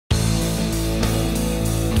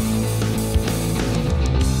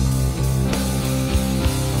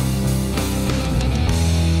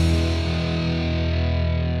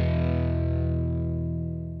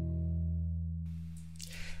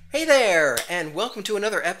Hey there, and welcome to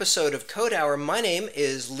another episode of Code Hour. My name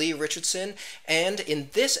is Lee Richardson, and in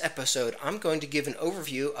this episode, I'm going to give an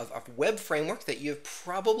overview of a web framework that you've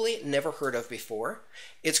probably never heard of before.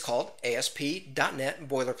 It's called ASP.NET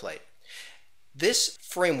Boilerplate. This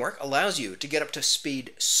framework allows you to get up to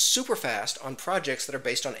speed super fast on projects that are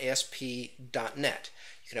based on ASP.NET.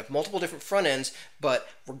 You can have multiple different front ends, but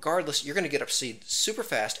regardless, you're going to get up to speed super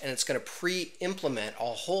fast, and it's going to pre-implement a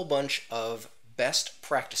whole bunch of best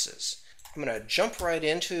practices. I'm going to jump right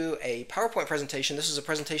into a PowerPoint presentation. This is a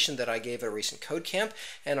presentation that I gave at a recent code camp,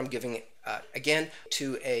 and I'm giving it again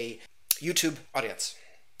to a YouTube audience.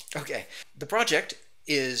 Okay, the project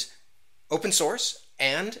is open source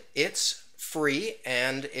and it's free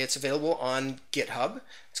and it's available on GitHub.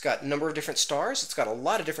 It's got a number of different stars. It's got a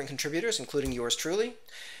lot of different contributors, including yours truly.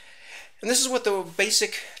 And this is what the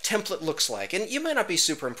basic template looks like. And you might not be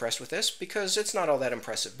super impressed with this because it's not all that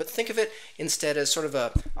impressive, but think of it instead as sort of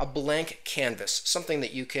a blank canvas, something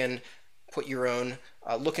that you can put your own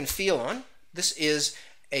look and feel on. This is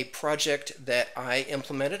a project that I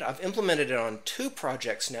implemented. I've implemented it on 2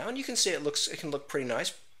 projects now, and you can see it can look pretty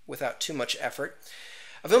nice without too much effort.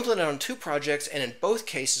 I've implemented it on 2 projects, and in both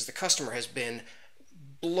cases the customer has been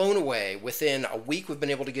blown away. Within a week we've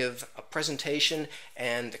been able to give a presentation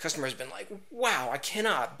and the customer has been like, wow, I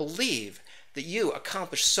cannot believe that you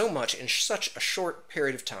accomplished so much in such a short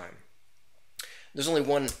period of time. There's only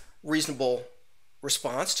one reasonable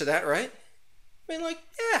response to that, right? I mean, like,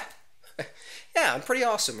 yeah, I'm pretty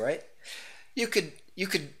awesome, right? You could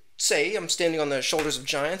say I'm standing on the shoulders of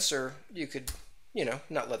giants, or you could,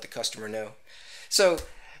 not let the customer know. So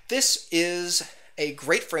this is a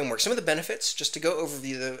great framework. Some of the benefits, just to go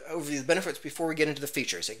overview the benefits before we get into the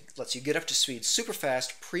features. It lets you get up to speed super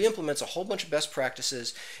fast, pre-implements a whole bunch of best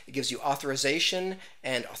practices. It gives you authorization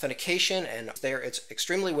and authentication, and it's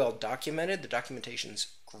extremely well documented. The documentation's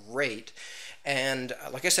great. And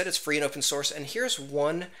like I said, it's free and open source. And here's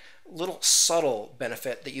one little subtle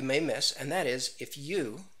benefit that you may miss, and that is if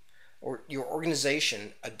you or your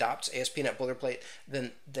organization adopts ASP.NET Boilerplate,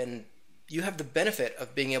 then you have the benefit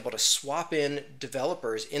of being able to swap in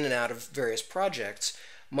developers in and out of various projects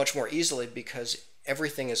much more easily because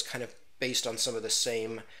everything is kind of based on some of the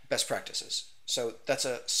same best practices. So that's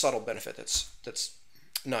a subtle benefit that's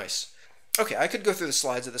nice. Okay, I could go through the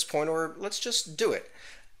slides at this point, or let's just do it.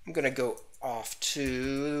 I'm going to go off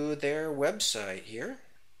to their website here,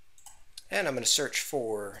 and I'm going to search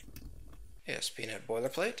for ASP.NET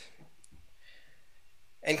Boilerplate.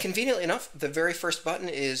 And conveniently enough, the very first button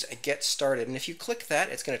is Get Started. And if you click that,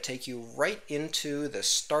 it's going to take you right into the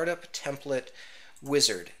Startup Template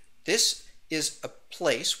Wizard. This is a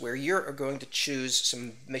place where you're going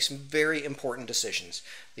to make some very important decisions.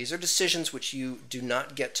 These are decisions which you do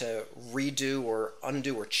not get to redo or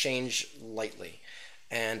undo or change lightly.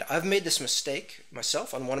 And I've made this mistake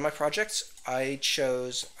myself on one of my projects.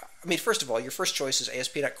 First of all, your first choice is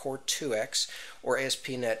ASP.NET Core 2X or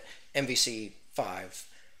ASP.NET MVC 5.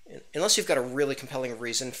 Unless you've got a really compelling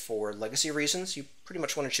reason for legacy reasons, you pretty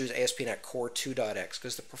much want to choose ASP.NET Core 2.x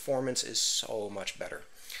because the performance is so much better.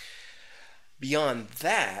 Beyond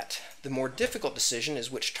that, the more difficult decision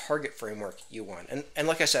is which target framework you want. And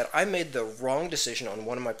like I said, I made the wrong decision on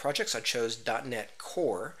one of my projects. I chose .NET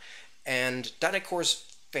Core, and .NET Core is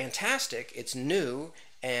fantastic. It's new,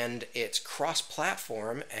 and it's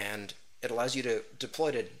cross-platform, and it allows you to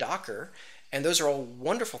deploy to Docker, and those are all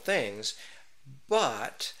wonderful things,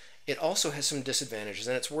 but it also has some disadvantages,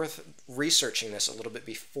 and it's worth researching this a little bit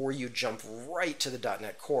before you jump right to the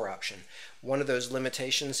 .NET Core option. One of those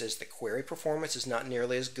limitations is the query performance is not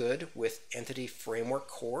nearly as good with Entity Framework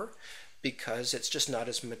Core because it's just not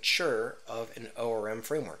as mature of an ORM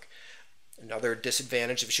framework. Another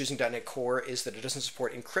disadvantage of choosing .NET Core is that it doesn't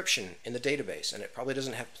support encryption in the database, and it probably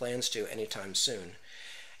doesn't have plans to anytime soon.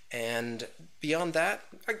 And beyond that,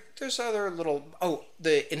 there's other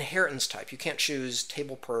the inheritance type. You can't choose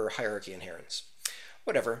table per hierarchy inheritance.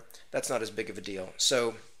 Whatever, that's not as big of a deal.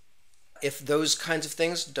 So if those kinds of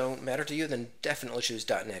things don't matter to you, then definitely choose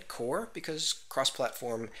 .NET Core because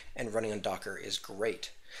cross-platform and running on Docker is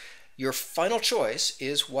great. Your final choice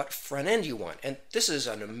is what front end you want, and this is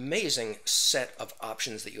an amazing set of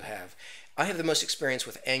options that you have. I have the most experience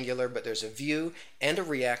with Angular, but there's a Vue and a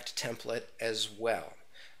React template as well.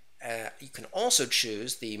 You can also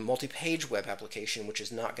choose the multi-page web application, which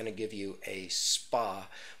is not going to give you a SPA,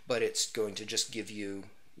 but it's going to just give you,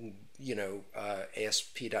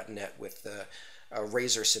 ASP.NET with the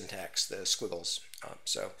razor syntax, the squiggles.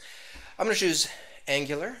 So I'm going to choose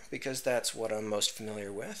Angular because that's what I'm most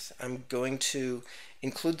familiar with. I'm going to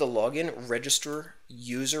include the login, register,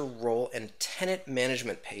 user, role, and tenant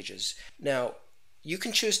management pages. Now, You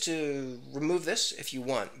can choose to remove this if you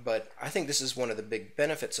want, but I think this is one of the big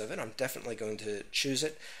benefits of it. I'm definitely going to choose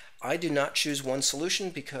it. I do not choose one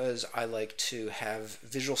solution because I like to have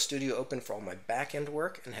Visual Studio open for all my back-end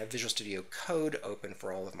work and have Visual Studio Code open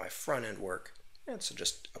for all of my front-end work. And so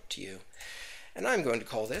just up to you. And I'm going to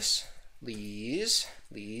call this Lee's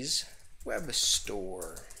Web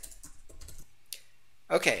Store.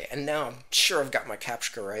 Okay, and now I'm sure I've got my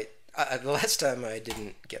CAPTCHA right. The last time I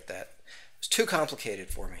didn't get that. It was too complicated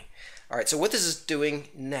for me. All right, so what this is doing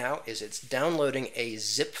now is it's downloading a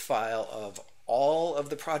zip file of all of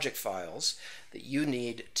the project files that you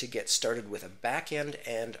need to get started with a back end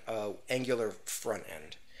and a Angular front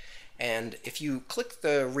end. And if you click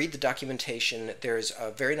the read the documentation, there's a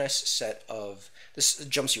very nice set of, this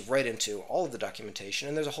jumps you right into all of the documentation,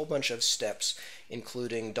 and there's a whole bunch of steps,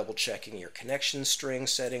 including double checking your connection string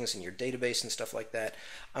settings and your database and stuff like that.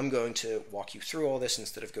 I'm going to walk you through all this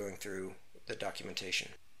instead of going through the documentation.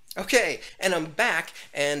 Okay, and I'm back,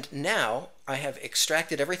 and now I have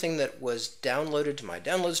extracted everything that was downloaded to my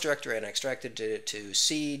downloads directory, and I extracted it to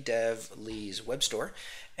C dev Lee's web store,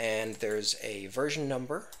 and there's a version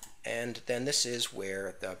number, and then this is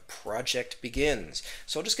where the project begins.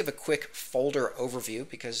 So I'll just give a quick folder overview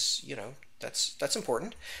because, you know, that's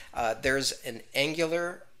important. There's an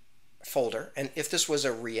Angular folder, and if this was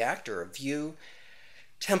a React or a Vue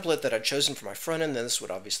template that I'd chosen for my front end, then this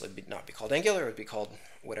would obviously not be called Angular, it would be called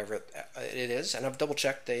whatever it is, and I've double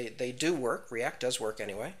checked they do work. React does work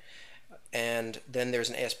anyway. And then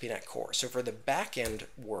there's an ASP.NET Core. So for the back-end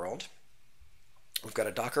world, we've got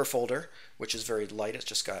a Docker folder, which is very light. It's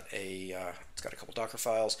just got it's got a couple Docker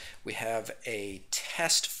files. We have a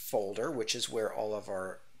test folder, which is where all of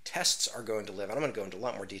our tests are going to live. And I'm going to go into a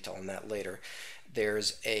lot more detail on that later.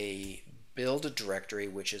 There's a build directory,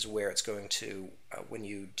 which is where it's going to, when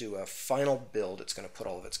you do a final build, it's going to put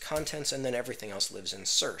all of its contents, and then everything else lives in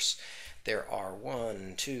source. There are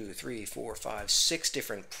 6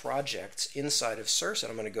 different projects inside of source, and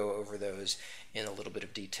I'm going to go over those in a little bit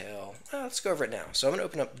of detail. Let's go over it now. So I'm going to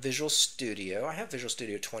open up Visual Studio. I have Visual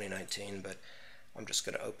Studio 2019, but I'm just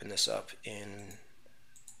going to open this up in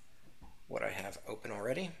what I have open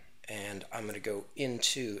already. And I'm going to go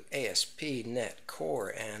into ASP.NET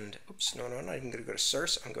Core and, oops, no, I'm not even going to go to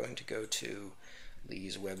source. I'm going to go to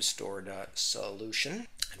leeswebstore.solution.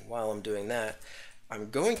 And while I'm doing that, I'm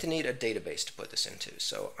going to need a database to put this into.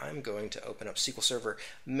 So I'm going to open up SQL Server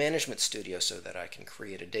Management Studio so that I can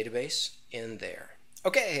create a database in there.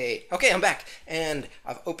 Okay, I'm back, and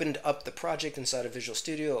I've opened up the project inside of Visual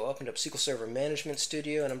Studio. I opened up SQL Server Management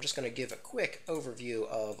Studio, and I'm just going to give a quick overview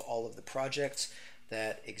of all of the projects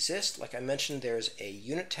that exist. Like I mentioned, there's a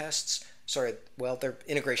unit tests, they're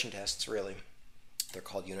integration tests really. They're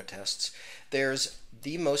called unit tests. There's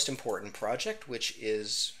the most important project, which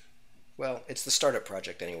is, well, it's the startup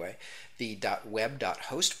project anyway, the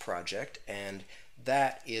 .web.host project, and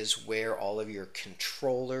that is where all of your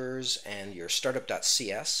controllers and your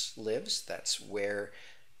startup.cs lives. That's where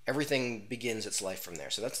everything begins its life from there.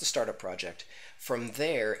 So that's the startup project. From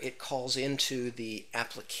there, it calls into the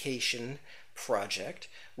application project,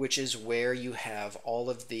 which is where you have all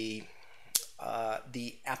of the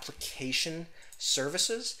application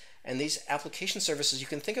services. And these application services, you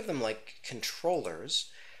can think of them like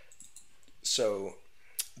controllers. So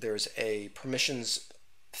there's a permissions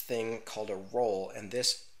thing called a role, and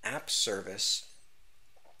this app service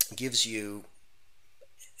gives you,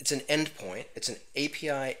 it's an endpoint, it's an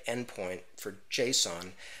API endpoint for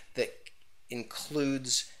JSON that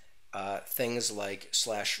includes things like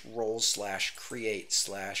 /roles/create/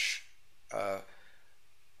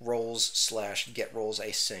 roles/get roles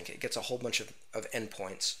async. It gets a whole bunch of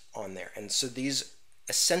endpoints on there, and so these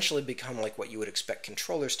essentially become like what you would expect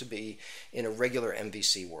controllers to be in a regular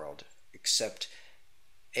MVC world, except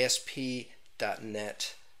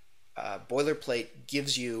ASP.NET Boilerplate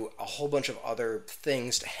gives you a whole bunch of other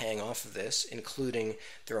things to hang off of this, including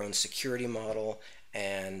their own security model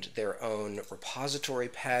and their own repository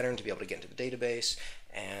pattern to be able to get into the database,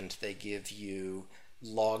 and they give you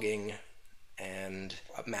logging and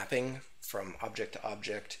mapping from object to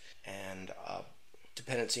object, and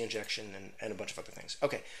dependency injection, and a bunch of other things.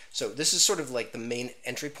 Okay, so this is sort of like the main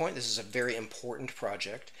entry point. This is a very important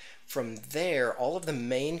project. From there, all of the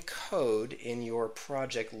main code in your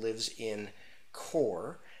project lives in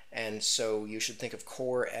core, and so you should think of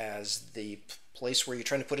core as the place where you're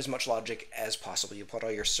trying to put as much logic as possible. You put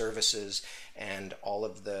all your services and all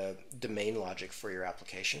of the domain logic for your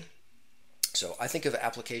application. So I think of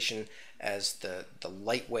application as the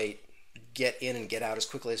lightweight, get in and get out as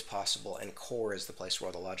quickly as possible, and core is the place where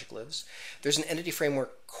all the logic lives. There's an entity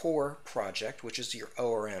framework core project, which is your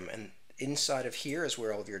ORM, and inside of here is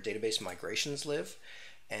where all of your database migrations live,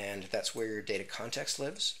 and that's where your data context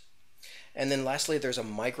lives. And then lastly, there's a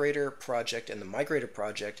migrator project, and the migrator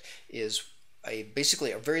project is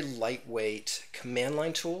basically a very lightweight command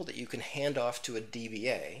line tool that you can hand off to a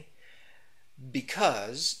DBA,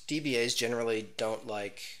 because DBAs generally don't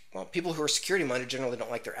like, well, people who are security minded generally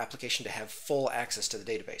don't like their application to have full access to the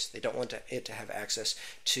database. They don't want it to have access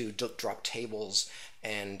to drop tables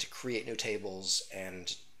and create new tables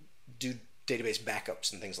and do database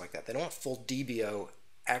backups and things like that. They don't want full DBO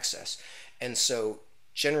access. And so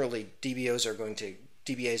generally DBAs are going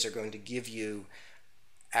to give you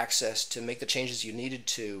access to make the changes you needed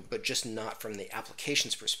to, but just not from the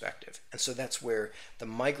application's perspective. And so that's where the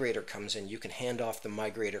migrator comes in. You can hand off the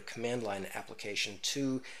migrator command line application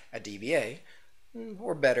to a DBA,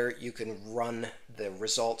 or better, you can run the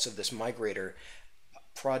results of this migrator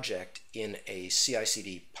project in a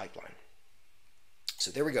CI/CD pipeline.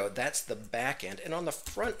 So there we go, that's the back end. And on the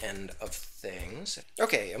front end of things,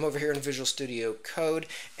 okay, I'm over here in Visual Studio Code,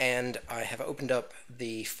 and I have opened up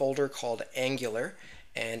the folder called Angular.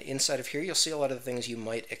 And inside of here, you'll see a lot of the things you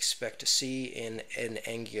might expect to see in an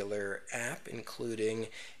Angular app, including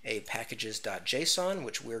a packages.json,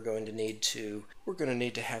 which we're going to need to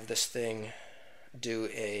have this thing do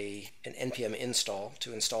an npm install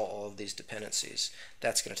to install all of these dependencies.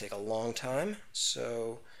 That's going to take a long time,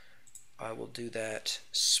 so I will do that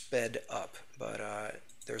sped up. But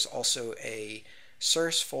there's also a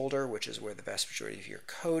source folder, which is where the vast majority of your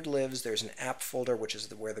code lives. There's an app folder, which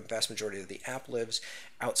is where the vast majority of the app lives.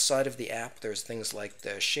 Outside of the app, there's things like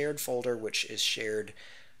the shared folder, which is shared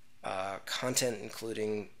content,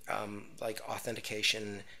 including like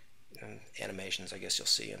authentication, animations, I guess you'll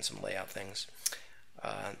see, and some layout things.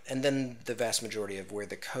 And then the vast majority of where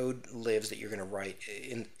the code lives that you're going to write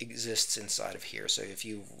exists inside of here. So if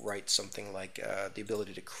you write something like the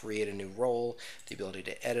ability to create a new role, the ability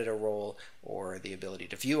to edit a role, or the ability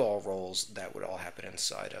to view all roles, that would all happen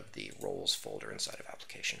inside of the roles folder inside of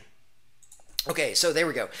application. Okay, so there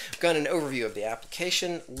we go. We've got an overview of the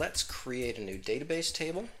application. Let's create a new database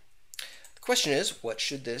table. The question is, what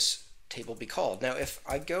should this table be called? Now, if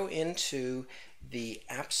I go into the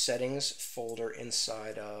app settings folder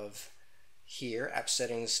inside of here,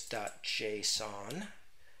 appsettings.json,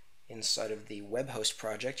 inside of the web host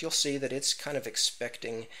project, you'll see that it's kind of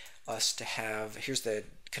expecting us to have, here's the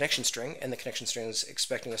connection string, and the connection string is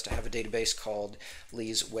expecting us to have a database called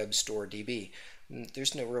Lee's Web Store DB.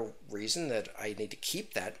 There's no real reason that I need to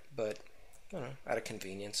keep that, but I don't know, out of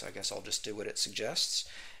convenience, I guess I'll just do what it suggests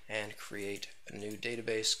and create a new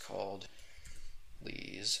database called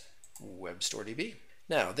Lee's Web Store DB.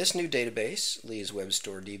 Now, this new database, Lee's Web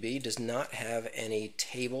Store DB, does not have any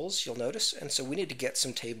tables, you'll notice, and so we need to get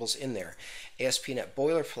some tables in there. ASP.NET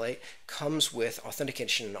Boilerplate comes with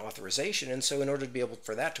authentication and authorization, and so in order to be able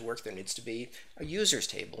for that to work, there needs to be a users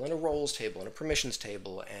table, and a roles table, and a permissions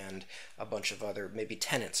table, and a bunch of other, maybe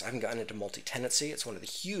tenants. I haven't gotten into multi-tenancy. It's one of the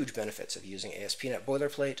huge benefits of using ASP.NET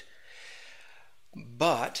Boilerplate,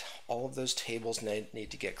 but all of those tables need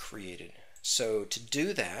to get created. So to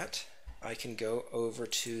do that, I can go over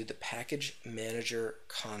to the Package Manager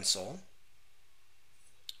console,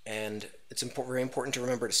 and it's very important to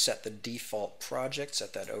remember to set the default project,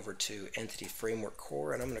 set that over to Entity Framework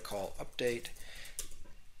Core, and I'm going to call Update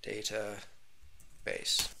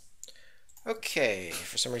Database. Okay,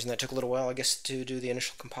 for some reason that took a little while, I guess, to do the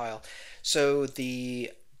initial compile. So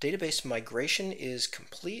the database migration is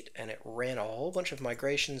complete, and it ran a whole bunch of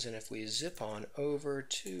migrations, and if we zip on over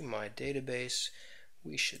to my database,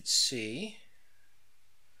 we should see,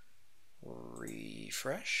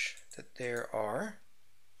 refresh, that there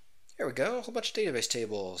we go, a whole bunch of database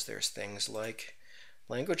tables. There's things like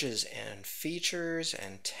languages and features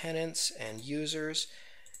and tenants and users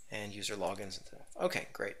and user logins and stuff. Okay,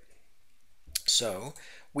 great. So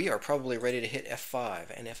we are probably ready to hit F5,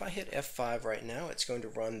 and if I hit F5 right now, it's going to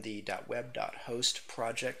run the .web.host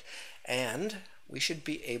project, and we should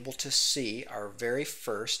be able to see our very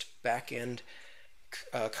first backend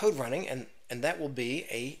code running, and that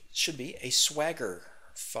should be a Swagger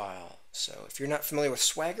file. So if you're not familiar with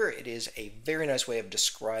Swagger, it is a very nice way of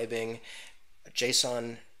describing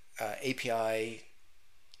JSON API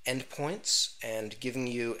endpoints and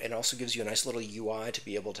also gives you a nice little UI to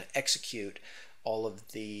be able to execute all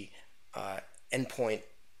of the endpoint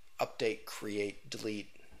update, create,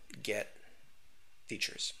 delete, get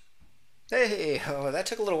features. Hey, oh, that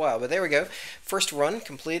took a little while, but there we go. First run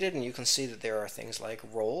completed, and you can see that there are things like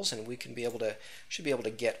roles, and we should be able to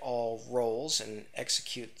get all roles and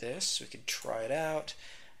execute this. We could try it out.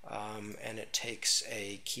 and it takes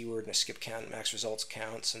a keyword and a skip count, max results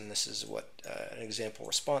counts, and this is what an example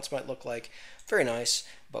response might look like. Very nice,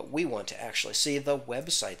 but we want to actually see the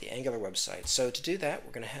website, the Angular website. So to do that,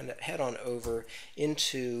 we're going to head on over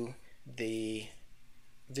into the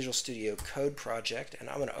Visual Studio Code project, and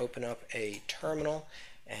I'm going to open up a terminal,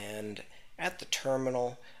 and at the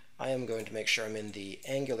terminal I am going to make sure I'm in the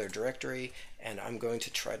Angular directory, and I'm going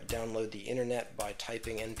to try to download the internet by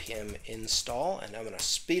typing npm install, and I'm going to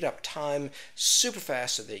speed up time super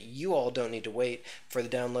fast so that you all don't need to wait for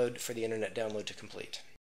the internet download to complete.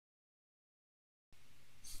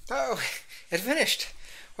 Oh, it finished!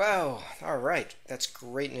 Wow, alright, that's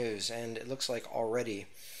great news, and it looks like already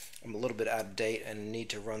I'm a little bit out of date and need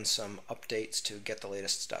to run some updates to get the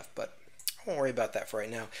latest stuff, but I won't worry about that for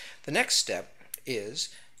right now. The next step is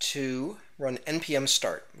to run npm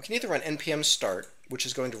start. We can either run npm start, which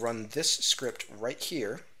is going to run this script right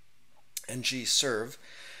here, ngserve,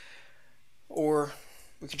 or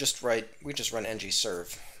we could just run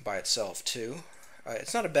ngserve by itself too.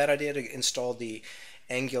 It's not a bad idea to install the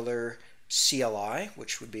Angular CLI,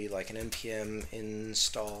 which would be like an npm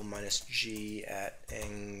install -g at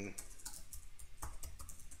ang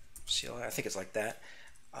CLI. I think it's like that.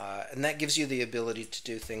 And that gives you the ability to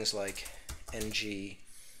do things like ng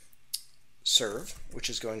serve, which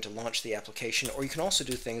is going to launch the application, or you can also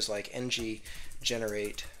do things like ng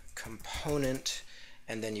generate component,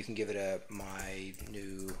 and then you can give it a my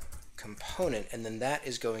new component, and then that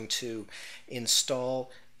is going to install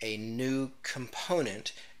a new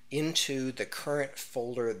component into the current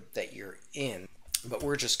folder that you're in. But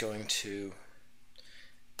we're just going to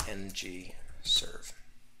ng serve.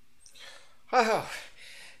 Oh,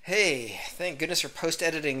 hey, thank goodness for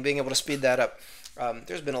post-editing, being able to speed that up.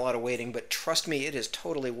 There's been a lot of waiting, but trust me, it is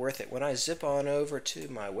totally worth it. When I zip on over to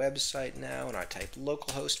my website now and I type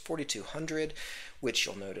localhost 4200, which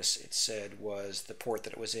you'll notice it said was the port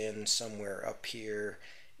that it was in somewhere up here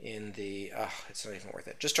in the, it's not even worth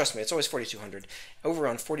it. Just trust me, it's always 4200. Over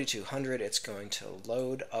on 4200, it's going to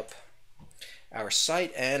load up our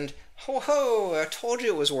site, and ho ho, I told you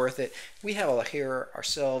it was worth it. We have here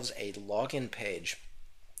ourselves a login page,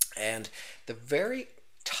 and the very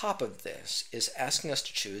top of this is asking us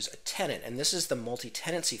to choose a tenant, and this is the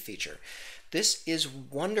multi-tenancy feature. This is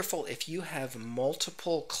wonderful if you have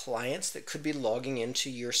multiple clients that could be logging into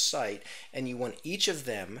your site and you want each of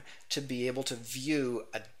them to be able to view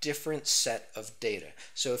a different set of data.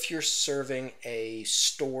 So if you're serving a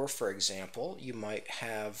store, for example, you might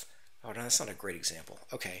have, oh no, that's not a great example.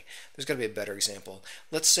 Okay, there's got to be a better example.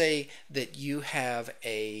 Let's say that you have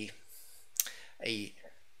a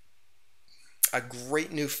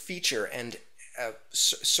great new feature and a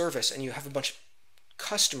service, and you have a bunch of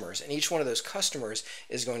customers, and each one of those customers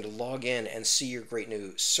is going to log in and see your great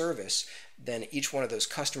new service. Then each one of those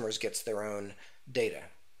customers gets their own data.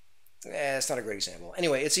 It's not a great example.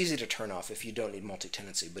 Anyway, it's easy to turn off if you don't need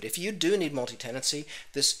multi-tenancy, but if you do need multi-tenancy,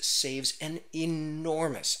 this saves an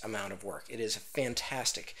enormous amount of work. It is a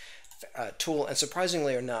fantastic tool, and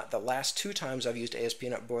surprisingly or not, the last 2 times I've used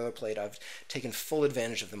ASP.NET Boilerplate, I've taken full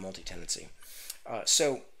advantage of the multi-tenancy.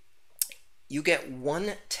 So you get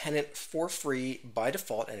one tenant for free by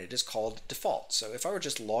default, and it is called default. So if I were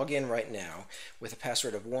just log in right now with a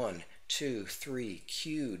password of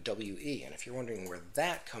 123QWE, and if you're wondering where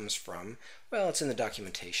that comes from, well, it's in the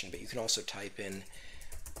documentation, but you can also type in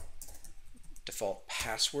default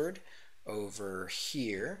password over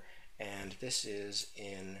here, and this is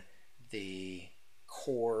in the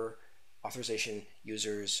core authorization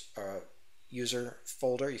user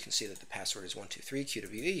folder. You can see that the password is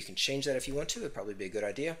 123QWE. You can change that if you want to. It'd probably be a good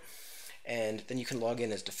idea. And then you can log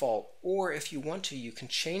in as default, or if you want to, you can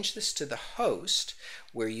change this to the host,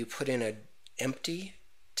 where you put in an empty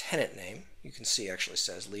tenant name. You can see it actually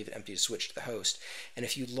says leave it empty to switch to the host. And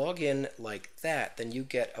if you log in like that, then you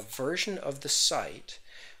get a version of the site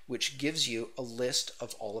which gives you a list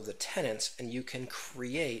of all of the tenants, and you can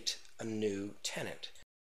create a new tenant.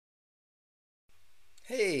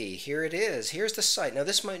 Hey, here it is. Here's the site. Now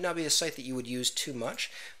this might not be a site that you would use too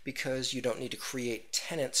much because you don't need to create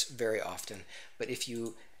tenants very often, but if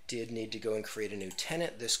you did need to go and create a new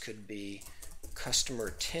tenant, this could be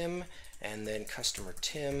customer Tim, and then customer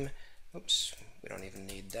Tim, oops, we don't even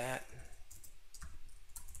need that,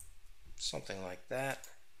 something like that.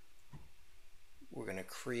 We're going to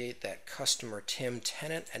create that customer Tim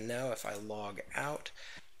tenant, and now if I log out,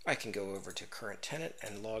 I can go over to current tenant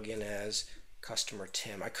and log in as customer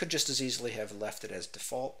Tim. I could just as easily have left it as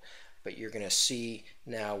default, but you're going to see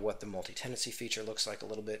now what the multi-tenancy feature looks like a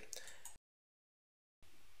little bit.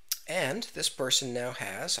 And this person now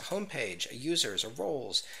has a home page, a users, a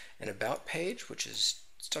roles, an about page, which is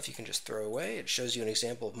stuff you can just throw away. It shows you an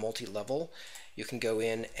example of multi-level. You can go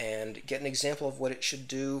in and get an example of what it should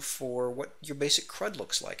do for what your basic CRUD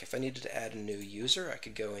looks like. If I needed to add a new user, I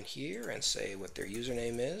could go in here and say what their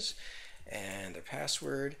username is and their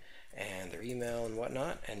password and their email and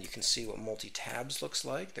whatnot, and you can see what multi-tabs looks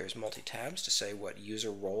like. There's multi-tabs to say what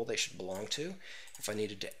user role they should belong to. If I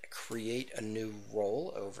needed to create a new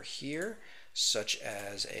role over here, such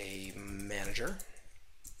as a manager,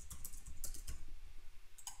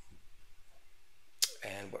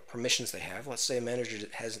 and what permissions they have. Let's say a manager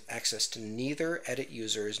has access to neither edit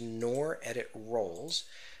users nor edit roles,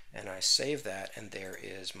 and I save that, and there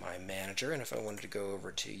is my manager. And if I wanted to go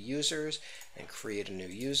over to users and create a new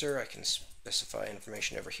user, I can specify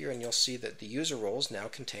information over here, and you'll see that the user roles now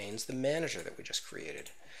contains the manager that we just created.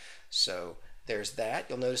 So there's that.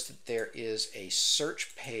 You'll notice that there is a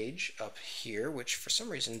search page up here, which for some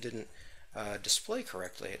reason didn't display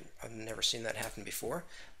correctly. I've never seen that happen before,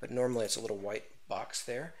 but normally it's a little white box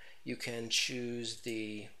there. You can choose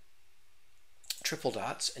the triple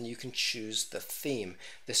dots, and you can choose the theme.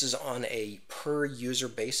 This is on a per user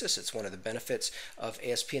basis. It's one of the benefits of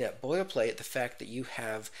ASP.NET Boilerplate, the fact that you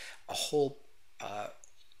have a whole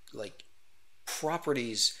like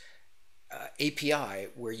properties API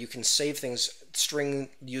where you can save things, string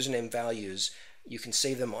username values. You can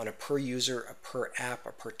save them on a per user, a per app,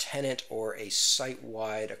 a per tenant, or a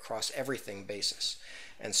site-wide across everything basis.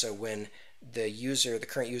 And so when the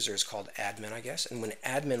current user is called admin, I guess, and when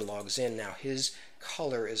admin logs in, now his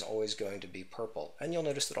color is always going to be purple. And you'll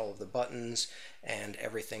notice that all of the buttons and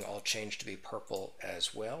everything all change to be purple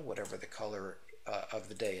as well, whatever the color of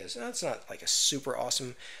the day is. Now, it's not like a super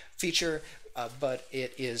awesome feature, but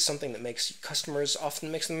it is something that makes customers,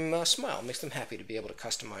 often makes them smile, makes them happy to be able to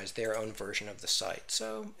customize their own version of the site.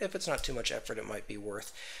 So if it's not too much effort, it might be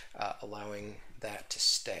worth allowing that to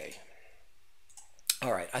stay.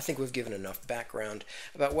 All right, I think we've given enough background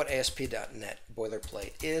about what ASP.NET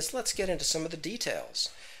Boilerplate is. Let's get into some of the details.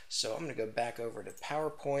 So I'm going to go back over to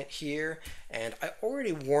PowerPoint here, and I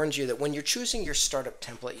already warned you that when you're choosing your startup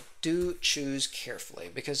template, do choose carefully,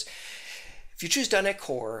 because if you choose .NET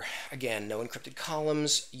Core, again, no encrypted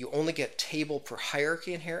columns, you only get table per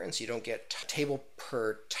hierarchy inheritance. You don't get table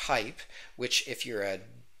per type, which if you're a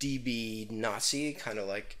DB Nazi, kind of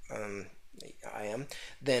like I am,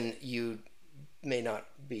 then you may not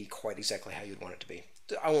be quite exactly how you'd want it to be.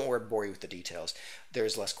 I won't bore you with the details.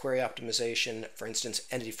 There's less query optimization. For instance,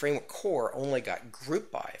 Entity Framework Core only got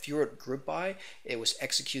group by. If you wrote group by, it was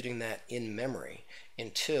executing that in memory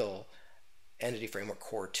until Entity Framework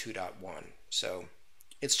Core 2.1. So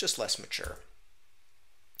it's just less mature.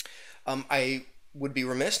 I would be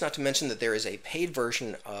remiss not to mention that there is a paid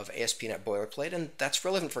version of ASP.NET Boilerplate, and that's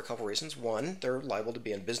relevant for a couple reasons. One, they're liable to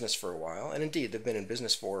be in business for a while, and indeed they've been in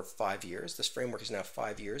business for 5 years. This framework is now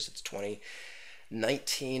 5 years. It's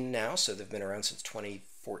 2019 now, so they've been around since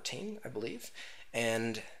 2014, I believe.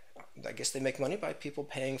 And I guess they make money by people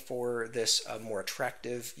paying for this more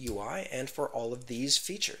attractive UI and for all of these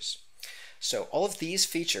features. So all of these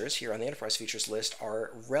features here on the Enterprise Features list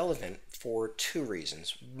are relevant for two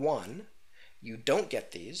reasons. One, you don't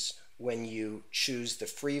get these when you choose the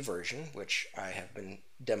free version, which I have been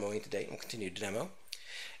demoing to date and will continue to demo.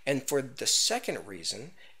 And for the second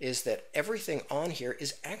reason is that everything on here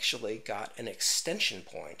is actually got an extension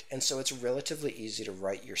point, and so it's relatively easy to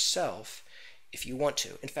write yourself if you want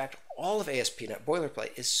to. In fact, all of ASP.NET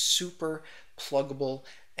Boilerplate is super pluggable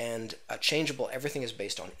and changeable. Everything is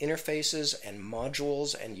based on interfaces and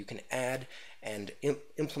modules, and you can add and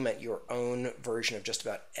implement your own version of just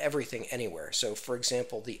about everything anywhere. So for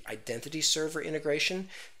example, the identity server integration,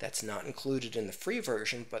 that's not included in the free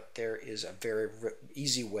version, but there is a very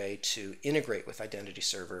easy way to integrate with identity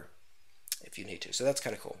server if you need to. So that's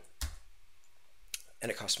kind of cool.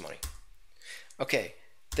 And it costs money. Okay,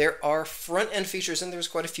 there are front-end features, and there's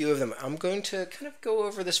quite a few of them. I'm going to kind of go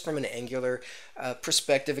over this from an Angular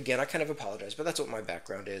perspective. Again, I kind of apologize, but that's what my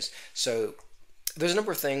background is. So there's a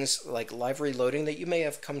number of things like live reloading that you may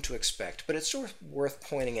have come to expect, but it's sort of worth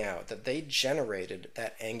pointing out that they generated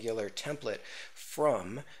that Angular template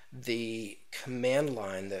from the command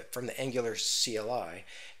line, from the Angular CLI,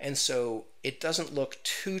 and so it doesn't look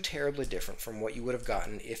too terribly different from what you would have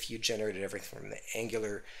gotten if you generated everything from the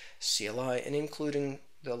Angular CLI, and including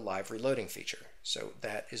the live reloading feature. So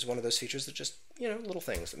that is one of those features that just, little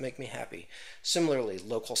things that make me happy. Similarly,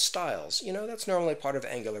 local styles, that's normally part of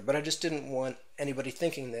Angular, but I just didn't want anybody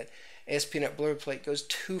thinking that ASP.NET Boilerplate goes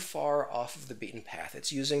too far off of the beaten path.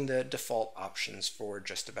 It's using the default options for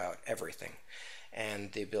just about everything.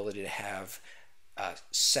 And the ability to have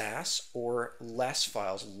SAS or less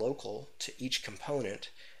files local to each component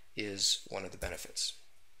is one of the benefits.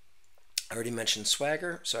 I already mentioned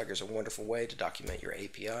Swagger. Swagger is a wonderful way to document your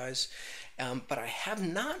APIs, but I have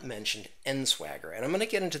not mentioned NSwagger, and I'm going to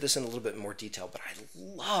get into this in a little bit more detail, but I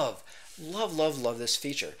love this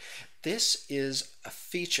feature. This is a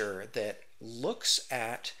feature that looks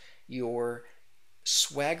at your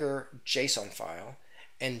Swagger JSON file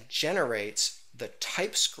and generates the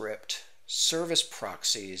TypeScript service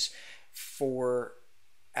proxies for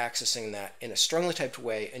accessing that in a strongly typed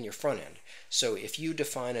way in your front end. So if you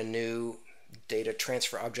define a new data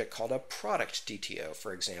transfer object called a product DTO,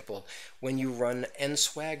 for example, when you run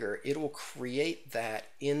NSwagger, it will create that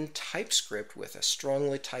in TypeScript with a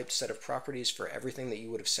strongly typed set of properties for everything that you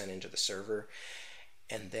would have sent into the server.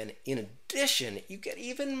 And then in addition, you get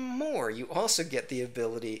even more. You also get the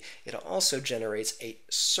ability, it also generates a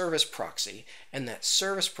service proxy, and that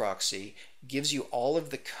service proxy gives you all of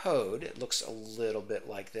the code. It looks a little bit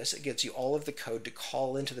like this. It gives you all of the code to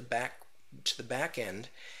call into the back end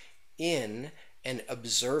in an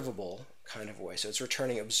observable kind of way. So it's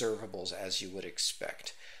returning observables as you would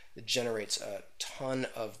expect. It generates a ton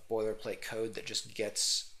of boilerplate code that just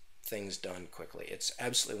gets things done quickly. It's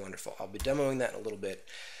absolutely wonderful. I'll be demoing that in a little bit.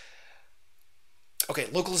 Okay,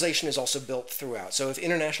 localization is also built throughout. So if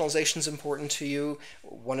internationalization is important to you,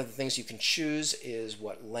 one of the things you can choose is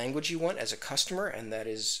what language you want as a customer, and that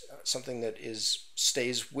is something that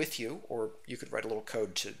stays with you, or you could write a little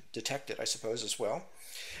code to detect it, I suppose, as well.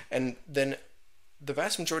 And then the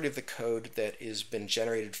vast majority of the code that has been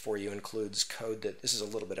generated for you includes code that, this is a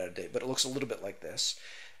little bit out of date, but it looks a little bit like this,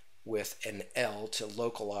 with an L to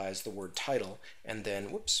localize the word title, and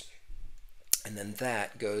then, whoops, and then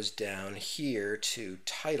that goes down here to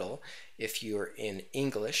title. If you're in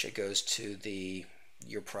English, it goes to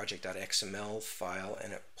your project.xml file,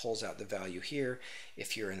 and it pulls out the value here.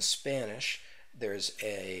 If you're in Spanish, there's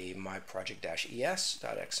a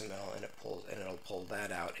myproject-es.xml, and it'll pull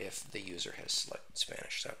that out if the user has selected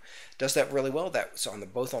Spanish. So it does that really well. That's on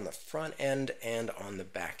both on the front end and on the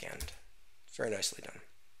back end. Very nicely done.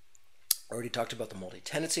 Already talked about the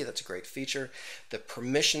multi-tenancy. That's a great feature. The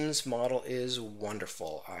permissions model is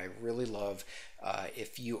wonderful. I really love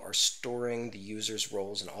if you are storing the user's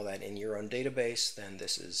roles and all that in your own database, then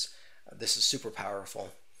this is super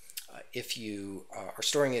powerful. If you are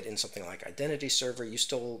storing it in something like Identity Server, you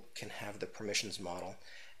still can have the permissions model,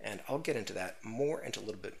 and I'll get into that into a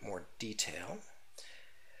little bit more detail.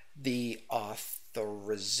 The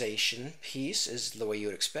authorization piece is the way you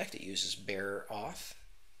would expect. It uses bearer auth.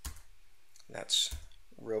 That's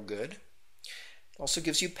real good. It also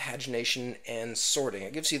gives you pagination and sorting.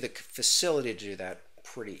 It gives you the facility to do that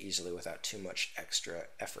pretty easily without too much extra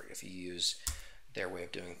effort if you use their way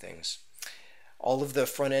of doing things. All of the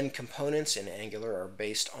front-end components in Angular are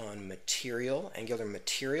based on Angular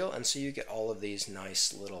material, and so you get all of these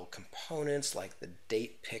nice little components like the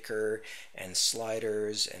date picker and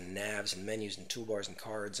sliders and navs and menus and toolbars and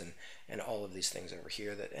cards and all of these things over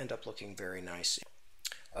here that end up looking very nice.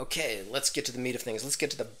 Okay, let's get to the meat of things. Let's get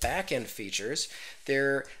to the back-end features.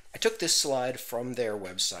 I took this slide from their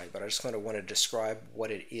website, but I just kind of want to describe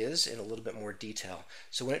what it is in a little bit more detail.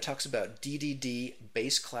 So when it talks about DDD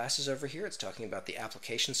base classes over here, it's talking about the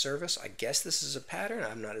application service. I guess this is a pattern.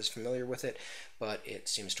 I'm not as familiar with it, but it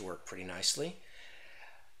seems to work pretty nicely.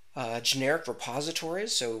 Generic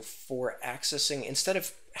repositories, so for accessing, instead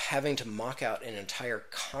of having to mock out an entire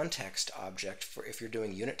context object for if you're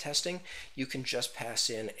doing unit testing, you can just pass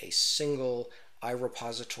in a single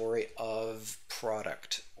iRepository of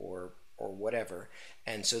product or whatever,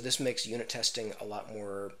 and so this makes unit testing a lot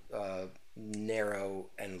more narrow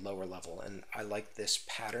and lower level, and I like this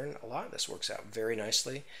pattern a lot. This works out very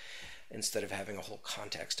nicely instead of having a whole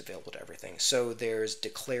context available to everything. So there's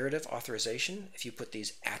declarative authorization. If you put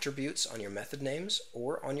these attributes on your method names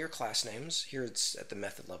or on your class names, here it's at the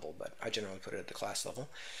method level, but I generally put it at the class level,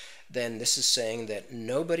 then this is saying that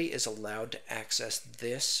nobody is allowed to access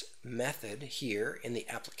this method here in the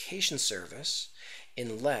application service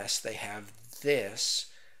unless they have this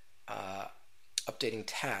updating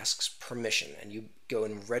tasks permission, and you go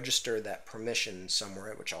and register that permission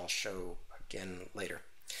somewhere, which I'll show again later.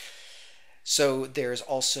 So there's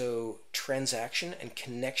also transaction and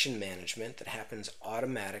connection management that happens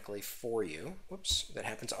automatically for you. Whoops, that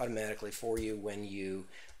happens automatically for you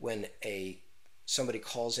when somebody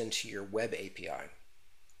calls into your web API.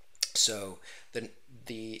 So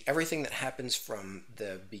everything that happens from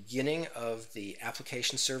the beginning of the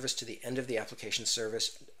application service to the end of the application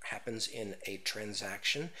service happens in a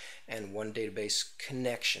transaction and one database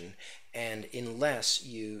connection, and unless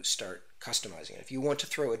you start customizing it. If you want to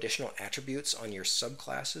throw additional attributes on your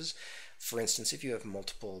subclasses, for instance, if you have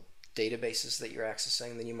multiple databases that you're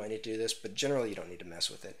accessing, then you might need to do this, but generally you don't need to mess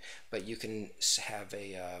with it. But you can have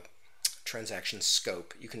a transaction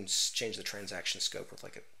scope. You can change the transaction scope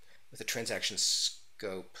with a transaction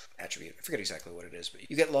scope attribute. I forget exactly what it is, but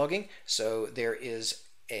you get logging. So there is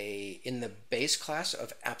in the base class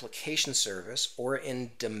of application service or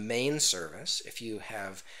in domain service, if you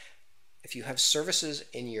have services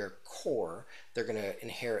in your core, they're going to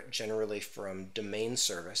inherit generally from domain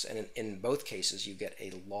service, and in both cases you get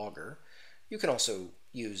a logger. You can also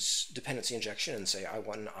use dependency injection and say I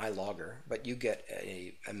want an iLogger, but you get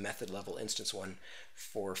a method level instance one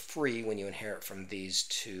for free when you inherit from these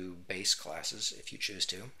two base classes if you choose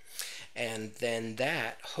to. And then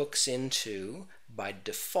that hooks into, by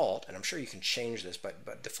default, and I'm sure you can change this,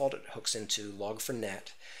 but default it hooks into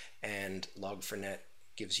log4net, and log4net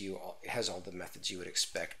has all the methods you would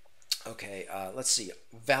expect. Okay, let's see.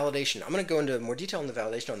 Validation. I'm going to go into more detail on the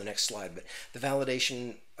validation on the next slide, but the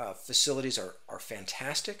validation facilities are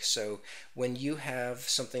fantastic. So when you have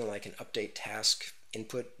something like an update task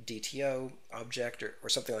input DTO object or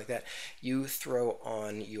something like that, you throw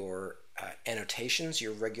on your annotations,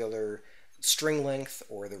 your regular string length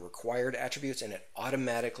or the required attributes, and it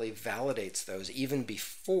automatically validates those even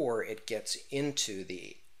before it gets into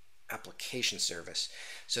the application service.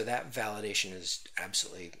 So that validation is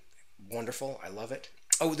absolutely wonderful. I love it.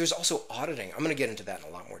 Oh, there's also auditing. I'm going to get into that in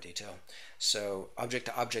a lot more detail. So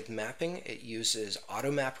object-to-object mapping, it uses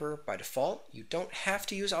AutoMapper by default. You don't have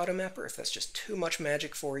to use AutoMapper. If that's just too much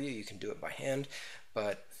magic for you, you can do it by hand,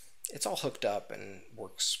 but it's all hooked up and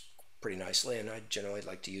works pretty nicely, and I generally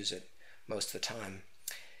like to use it most of the time.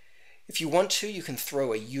 If you want to, you can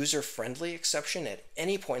throw a user-friendly exception at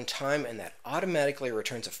any point in time, and that automatically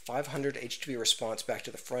returns a 500 HTTP response back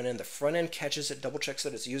to the front end. The front end catches it, double checks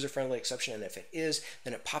that it's a user-friendly exception, and if it is,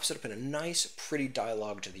 then it pops it up in a nice, pretty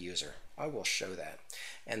dialogue to the user. I will show that.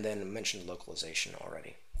 And then I mentioned localization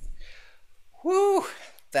already. Whew,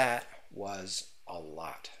 that was a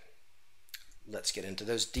lot. Let's get into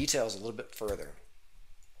those details a little bit further.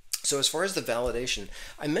 So as far as the validation,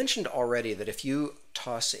 I mentioned already that if you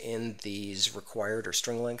toss in these required or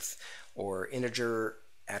string length or integer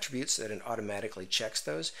attributes, that it automatically checks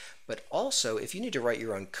those. But also, if you need to write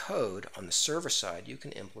your own code on the server side, you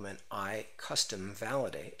can implement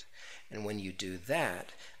iCustomValidate. And when you do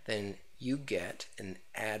that, then you get an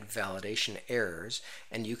add validation errors,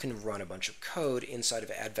 and you can run a bunch of code inside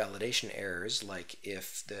of add validation errors, like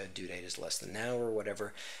if the due date is less than now or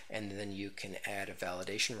whatever, and then you can add a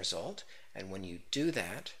validation result. And when you do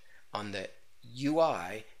that on the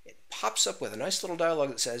UI, it pops up with a nice little dialog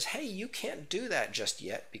that says, hey, you can't do that just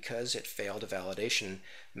yet because it failed a validation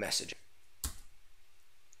message.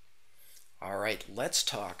 All right, let's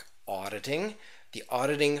talk auditing. The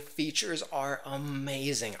auditing features are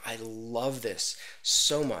amazing. I love this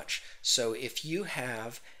so much. So if you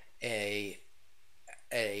have a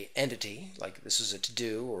entity, like this is a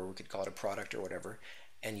to-do, or we could call it a product or whatever,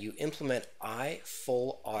 and you implement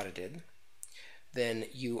iFullAudited, then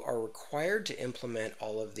you are required to implement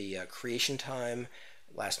all of the creation time,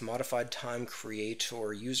 last modified time,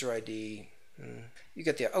 creator, user ID. You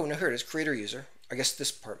get the, oh no, here it is, creator user. I guess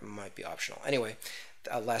this part might be optional. Anyway,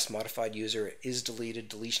 last modified user is deleted,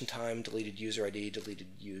 deletion time, deleted user ID, deleted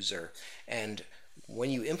user. And when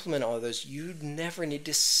you implement all of those, you never need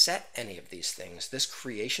to set any of these things. This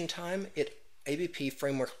creation time, ABP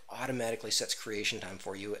framework automatically sets creation time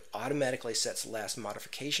for you. It automatically sets last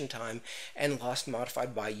modification time and last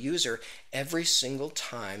modified by user every single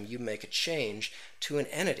time you make a change to an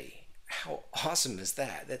entity. How awesome is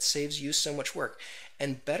that? That saves you so much work.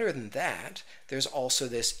 And better than that, there's also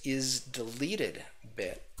this is deleted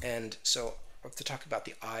bit. And so I have to talk about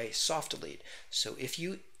the iSoftDelete. So if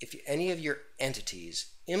any of your entities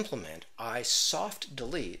implement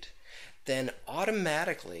iSoftDelete, then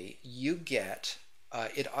automatically you get,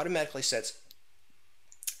 it automatically sets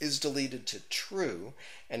is deleted to true,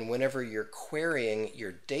 and whenever you're querying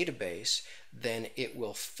your database, then it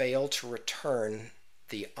will fail to return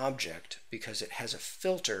the object because it has a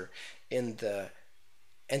filter in the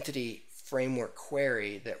entity framework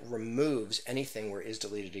query that removes anything where is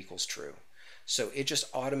deleted equals true. So it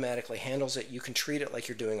just automatically handles it. You can treat it like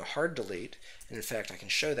you're doing a hard delete, and in fact I can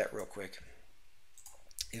show that real quick.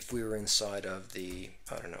 If we were inside of the,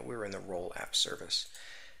 I don't know, we were in the role app service,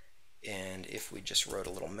 and if we just wrote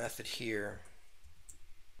a little method here,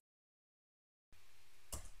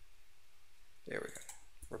 there we go.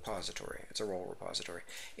 Repository. It's a role repository.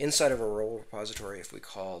 Inside of a role repository, if we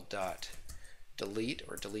call .delete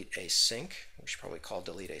or delete async, we should probably call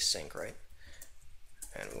delete async, right?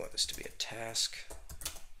 And we want this to be a task.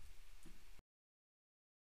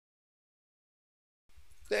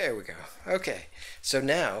 There we go. Okay, so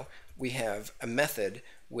now we have a method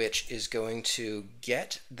which is going to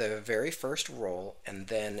get the very first roll, and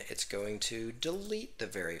then it's going to delete the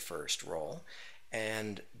very first roll.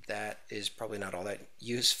 And that is probably not all that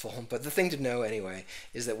useful, but the thing to know anyway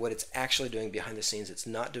is that what it's actually doing behind the scenes, it's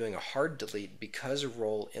not doing a hard delete because a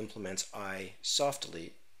roll implements I soft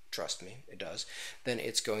delete. Trust me, it does. Then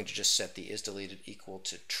it's going to just set the isDeleted equal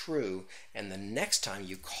to true, and the next time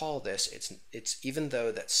you call this, it's even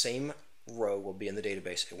though that same row will be in the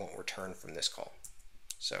database, it won't return from this call.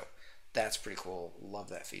 So that's pretty cool. Love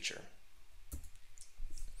that feature.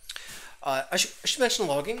 I should mention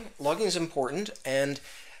logging. Logging is important, and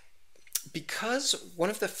because one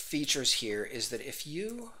of the features here is that if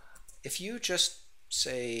you just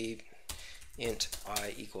say int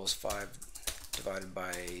I equals 5 divided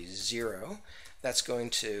by 0, that's going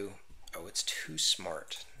to, oh, it's too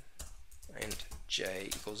smart, int j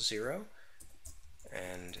equals 0,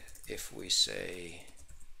 and if we say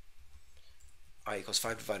I equals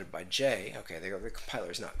 5 divided by j, okay, the compiler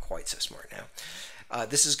is not quite so smart now.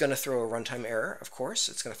 This is going to throw a runtime error, of course.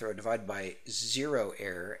 It's going to throw a divide by 0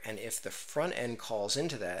 error, and if the front end calls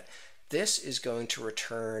into that, this is going to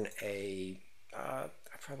return a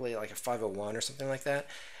probably like a 501 or something like that,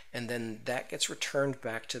 and then that gets returned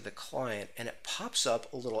back to the client, and it pops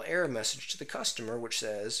up a little error message to the customer which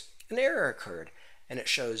says an error occurred, and it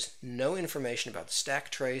shows no information about the stack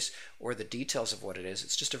trace or the details of what it is.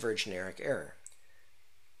 It's just a very generic error,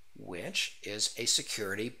 which is a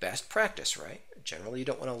security best practice, right? Generally, you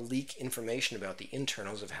don't want to leak information about the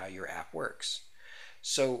internals of how your app works.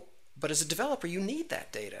 So, but as a developer, you need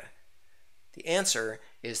that data. The answer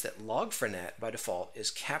is that Log4net by default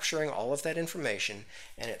is capturing all of that information,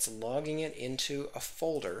 and it's logging it into a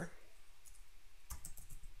folder.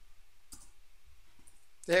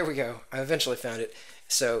 There we go. I eventually found it.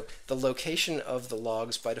 So the location of the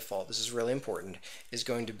logs by default, this is really important, is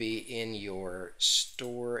going to be in your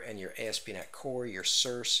store and your ASP.NET Core, your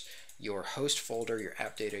source, your host folder, your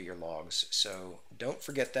app data, your logs. So don't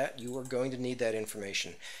forget that. You are going to need that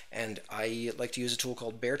information. And I like to use a tool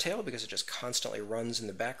called Beartail because it just constantly runs in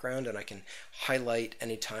the background, and I can highlight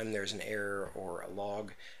anytime there's an error or a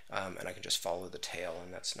log, and I can just follow the tail,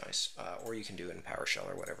 and that's nice. Or you can do it in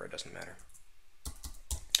PowerShell or whatever, it doesn't matter.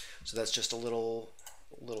 So that's just a little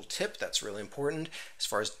tip that's really important. As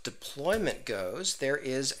far as deployment goes, there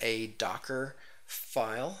is a Docker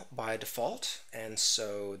file by default, and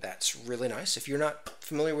so that's really nice. If you're not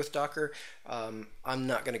familiar with Docker, I'm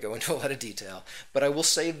not going to go into a lot of detail, but I will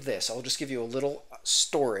say this. I'll just give you a little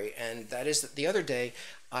story, and that is that the other day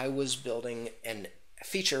I was building a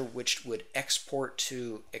feature which would export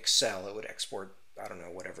to Excel. It would export, I don't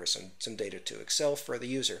know, whatever, some data to Excel for the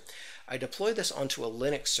user. I deployed this onto a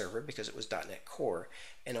Linux server because it was .NET Core,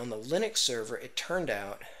 and on the Linux server it turned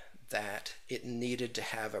out that it needed to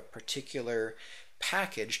have a particular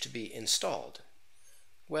package to be installed.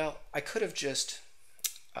 Well, I could have just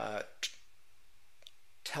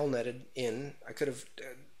telnetted in. I could have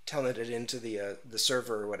telnetted into the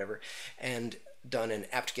server or whatever and done an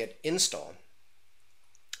apt-get install.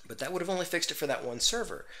 But that would have only fixed it for that one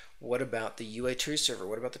server. What about the UA2 server?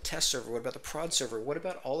 What about the test server? What about the prod server? What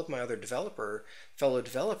about all of my other fellow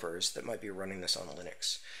developers that might be running this on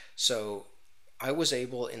Linux? So I was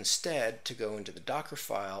able instead to go into the Docker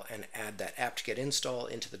file and add that apt-get install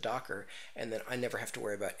into the Docker, and then I never have to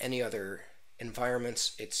worry about any other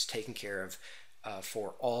environments. It's taken care of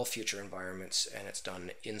for all future environments, and it's done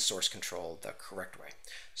in source control the correct way.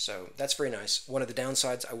 So that's very nice. One of the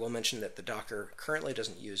downsides, I will mention that the Docker currently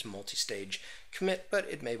doesn't use multi-stage commit, but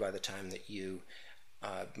it may by the time that you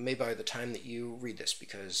read this,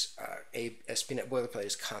 because ASP.NET Boilerplate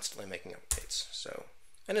is constantly making updates. So,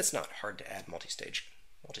 and it's not hard to add multi-stage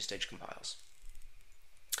compiles.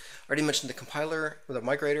 I already mentioned the compiler or the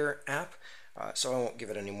migrator app, so I won't give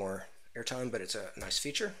it any more airtime, but it's a nice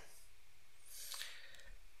feature.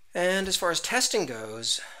 And as far as testing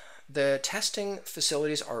goes, the testing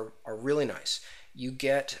facilities are really nice. You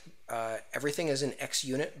get everything is in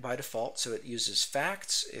XUnit by default, so it uses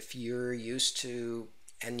facts. If you're used to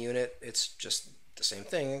NUnit, it's just the same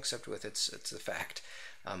thing, except with it's the fact.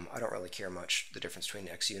 I don't really care much the difference between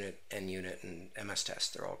XUnit, NUnit, and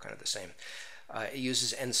MS-test. They're all kind of the same. It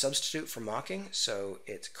uses nsubstitute for mocking, so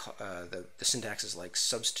it's the syntax is like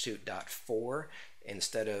substitute.for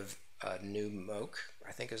instead of new mock,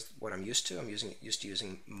 I think is what I'm used to. I'm used to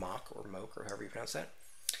using mock or mock or however you pronounce that.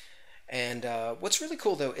 And what's really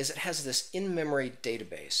cool though is it has this in-memory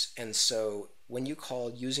database, and so when you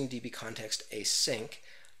call using db context async,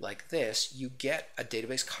 like this, you get a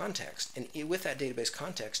database context, and with that database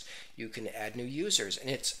context, you can add new users, and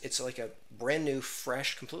it's like a brand new,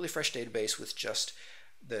 fresh, completely fresh database with just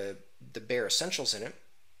the bare essentials in it,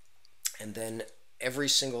 and then every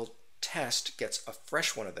single test gets a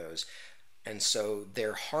fresh one of those. And so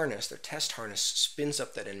their test harness, spins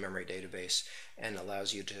up that in-memory database and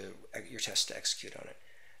allows you your test to execute on it.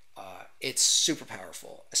 It's super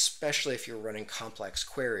powerful, especially if you're running complex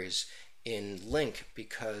queries in LINQ,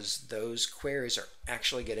 because those queries are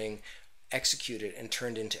actually getting executed and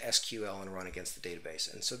turned into SQL and run against the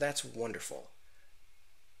database. And so that's wonderful.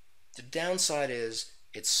 The downside is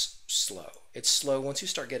it's slow. It's slow once you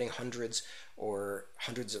start getting hundreds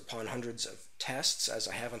upon hundreds of tests, as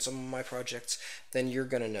I have on some of my projects, then you're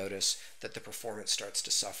going to notice that the performance starts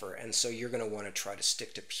to suffer, and so you're going to want to try to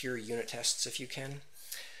stick to pure unit tests if you can.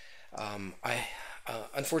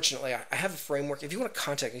 Unfortunately, I have a framework. If you want to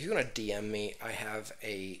DM me,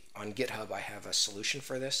 on GitHub, I have a solution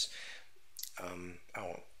for this. I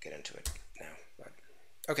won't get into it now, but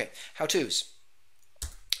okay, how-tos.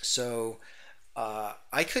 So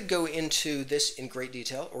I could go into this in great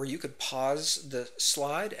detail, or you could pause the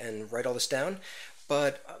slide and write all this down,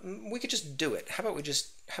 but we could just do it. How about we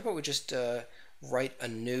just write a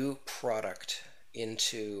new product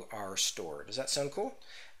into our store? Does that sound cool?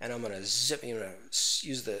 And I'm going to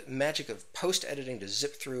use the magic of post-editing to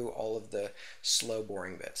zip through all of the slow,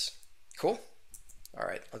 boring bits. Cool? All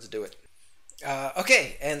right, let's do it.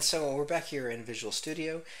 Okay, and so we're back here in Visual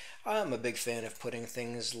Studio. I'm a big fan of putting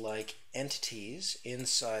things like entities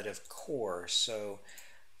inside of core. So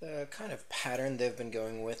the kind of pattern they've been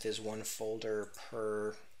going with is one folder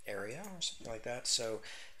per area or something like that. So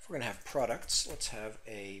if we're going to have products, let's have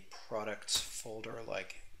a products folder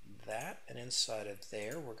like that. And inside of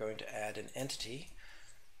there, we're going to add an entity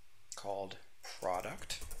called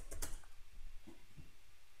product.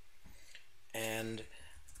 And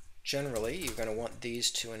generally, you're going to want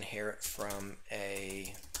these to inherit from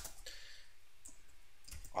a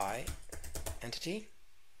I entity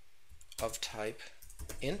of type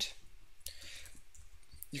int.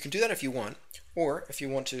 You can do that if you want, or if you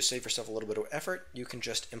want to save yourself a little bit of effort, you can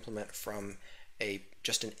just implement from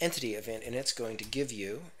just an entity event, and it's going to give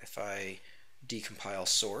you, if I decompile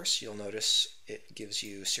source, you'll notice it gives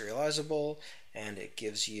you serializable and it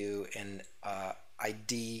gives you an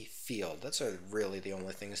ID field. That's really the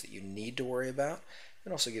only things that you need to worry about.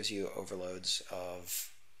 It also gives you overloads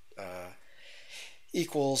of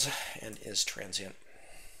equals and is transient.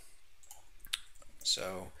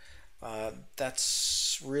 So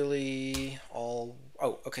that's really all.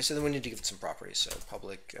 Oh, okay, so then we need to give it some properties. So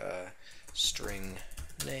public string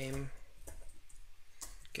name,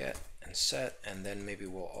 get and set, and then maybe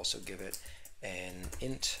we'll also give it an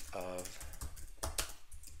int of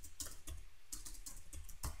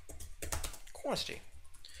quantity.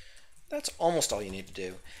 That's almost all you need to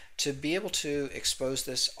do. To be able to expose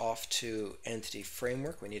this off to Entity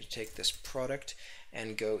Framework, we need to take this product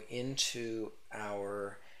and go into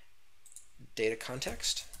our data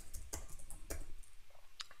context.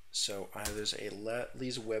 So there's a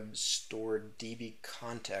Lee's Web Store DB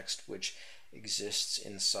context which exists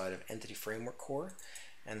inside of Entity Framework core.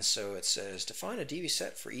 And so it says define a DB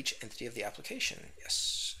set for each entity of the application.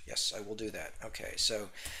 Yes, I will do that. Okay, so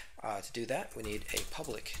to do that we need a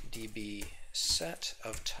public DB set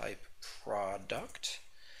of type product,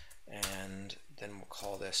 and then we'll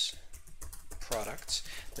call this products.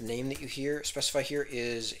 The name that you specify here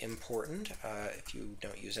is important. If you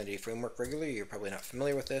don't use Entity Framework regularly, you're probably not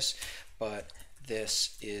familiar with this, but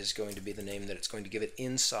this is going to be the name that it's going to give it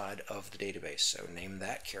inside of the database. So name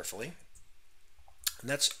that carefully. And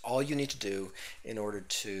that's all you need to do in order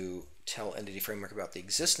to tell Entity Framework about the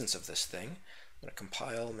existence of this thing. I'm going to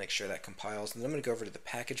compile, make sure that compiles, and then I'm going to go over to the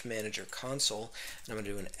Package Manager console, and I'm going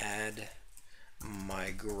to do an add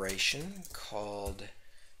migration called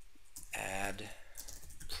add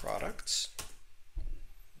products.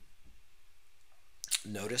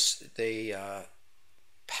 Notice the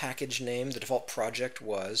package name, the default project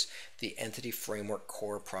was the Entity Framework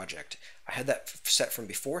Core project. I had that set from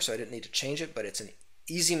before, so I didn't need to change it, but it's an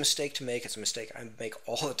easy mistake to make. It's a mistake I make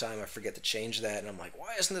all the time. I forget to change that, and I'm like,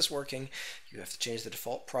 why isn't this working? You have to change the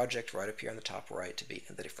default project right up here on the top right to be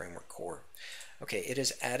Entity Framework Core. Okay, it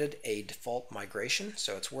has added a default migration,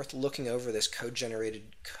 so it's worth looking over this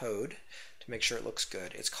code-generated code to make sure it looks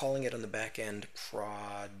good. It's calling it on the back end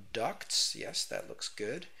products. Yes, that looks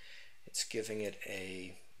good. It's giving it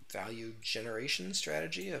a value generation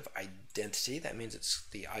strategy of identity. That means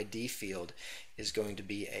the ID field is going to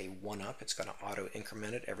be a 1-up. It's going to auto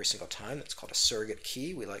increment it every single time. That's called a surrogate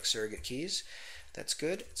key. We like surrogate keys. That's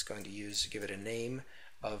good. It's going to give it a name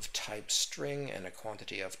of type string and a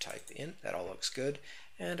quantity of type int. That all looks good.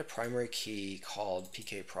 And a primary key called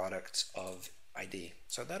pk products of ID.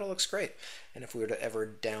 So that all looks great. And if we were to ever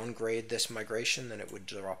downgrade this migration, then it would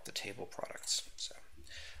drop the table products. So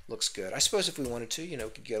looks good. I suppose if we wanted to, we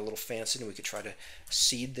could get a little fancy and we could try to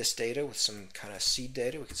seed this data with some kind of seed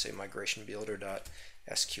data. We could say migration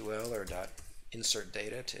builder.sql or .insert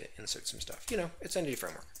data to insert some stuff. It's Entity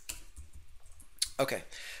Framework. Okay,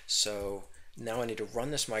 so now I need to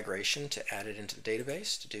run this migration to add it into the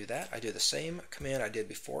database. To do that, I do the same command I did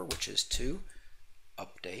before, which is to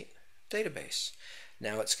update database.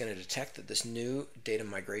 Now it's going to detect that this new data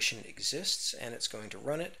migration exists, and it's going to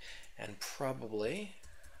run it, and probably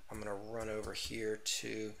I'm going to run over here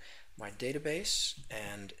to my database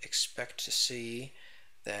and expect to see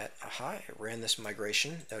that, aha, it ran this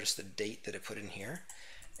migration. Notice the date that it put in here.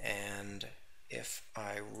 And if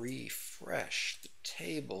I refresh the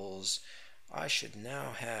tables, I should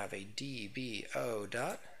now have a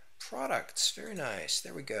dbo.products. Very nice.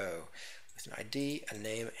 There we go. With an ID, a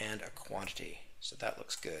name, and a quantity. So that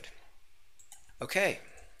looks good. Okay.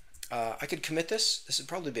 I could commit this. This would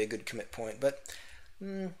probably be a good commit point, but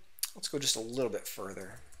let's go just a little bit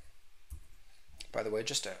further. By the way,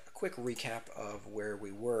 just a quick recap of where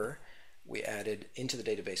we were. We added into the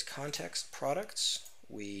database context products.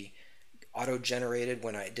 We auto-generated,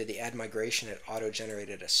 when I did the add migration, it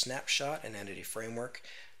auto-generated a snapshot in Entity Framework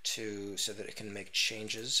so that it can make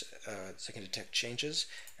changes, so it can detect changes.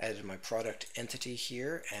 Added my product entity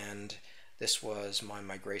here, and this was my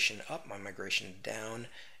migration up, my migration down,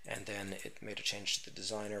 and then it made a change to the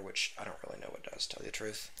designer, which I don't really know what it does, to tell you the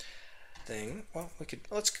truth. Well,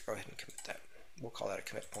 let's go ahead and commit that. We'll call that a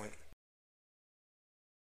commit point.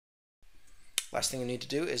 Last thing we need to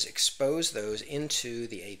do is expose those into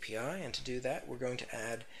the API, and to do that we're going to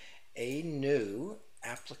add a new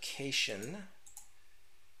application.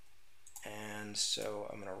 And so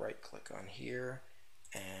I'm going to right click on here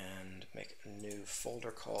and make a new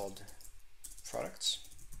folder called products.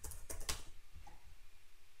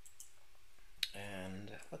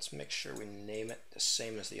 And let's make sure we name it the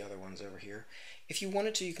same as the other ones over here. If you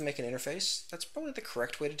wanted to, you can make an interface. That's probably the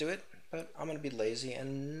correct way to do it, but I'm going to be lazy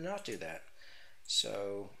and not do that.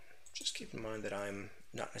 So just keep in mind that I'm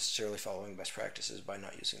not necessarily following best practices by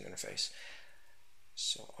not using an interface.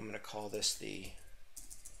 So I'm going to call this the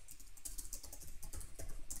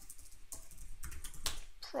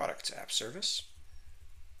Products App Service.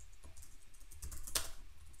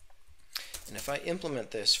 And if I implement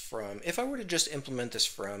this if I were to just implement this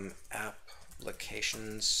from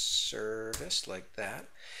application service like that,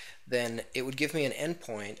 then it would give me an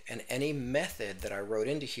endpoint, and any method that I wrote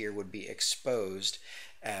into here would be exposed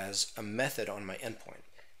as a method on my endpoint.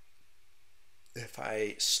 If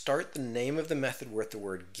I start the name of the method with the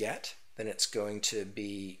word get, then it's going to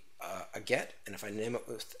be a get, and if I name it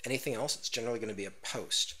with anything else, it's generally going to be a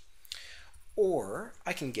post. Or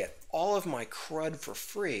I can get all of my CRUD for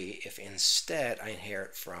free if instead I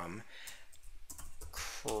inherit from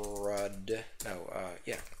CRUD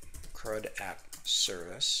App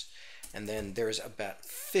Service. And then there's about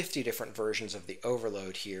 50 different versions of the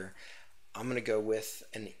overload here. I'm going to go with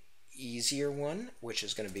an easier one, which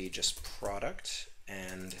is going to be just product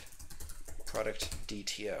and product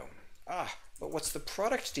DTO. But what's the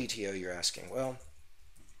product DTO, you're asking? Well,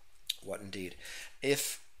 what indeed?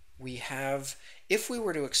 If we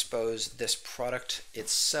were to expose this product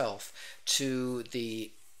itself to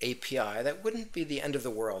the API, that wouldn't be the end of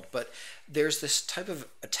the world, but there's this type of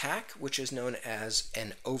attack which is known as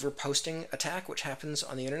an overposting attack, which happens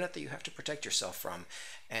on the internet that you have to protect yourself from.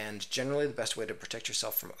 And generally the best way to protect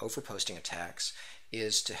yourself from overposting attacks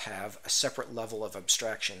is to have a separate level of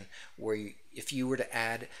abstraction where if you were to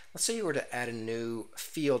add, let's say you were to add a new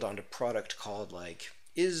field onto product called like,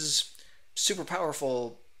 is super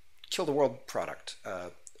powerful kill the world product,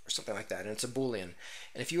 or something like that, and it's a Boolean.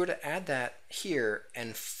 And if you were to add that here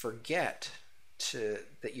and forget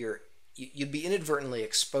that you'd be inadvertently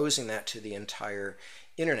exposing that to the entire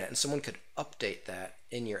internet, and someone could update that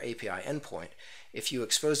in your API endpoint. If you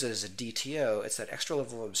expose it as a DTO, it's that extra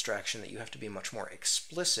level of abstraction that you have to be much more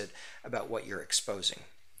explicit about what you're exposing.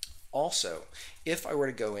 Also, if I were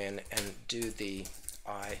to go in and do the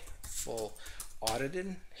full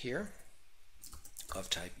audited here of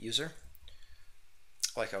type user,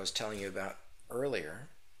 like I was telling you about earlier.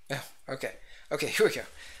 Oh, okay, here we go.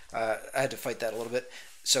 I had to fight that a little bit.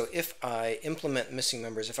 So if I implement missing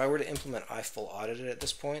members, if I were to implement full audited at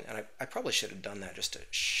this point, and I probably should have done that just to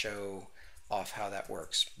show off how that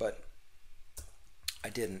works, but I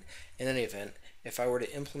didn't. In any event, if I were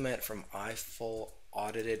to implement from full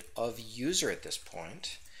audited of user at this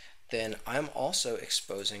point, then I'm also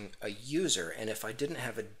exposing a user. And if I didn't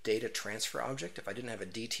have a data transfer object, if I didn't have a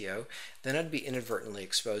DTO, then I'd be inadvertently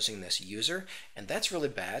exposing this user. And that's really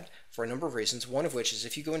bad for a number of reasons. One of which is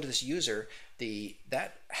if you go into this user,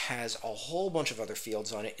 that has a whole bunch of other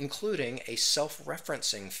fields on it, including a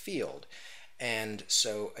self-referencing field. And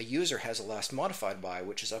so a user has a last modified by,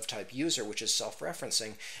 which is of type user, which is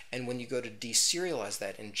self-referencing. And when you go to deserialize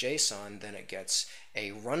that in JSON, then it gets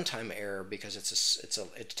a runtime error because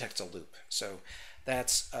it detects a loop. So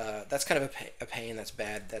that's kind of a pain. That's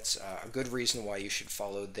bad. That's a good reason why you should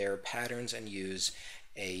follow their patterns and use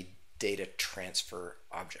a data transfer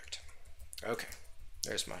object. Okay,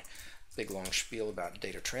 there's my big long spiel about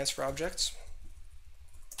data transfer objects.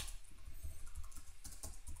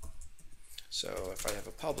 So if I have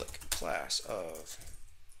a public class of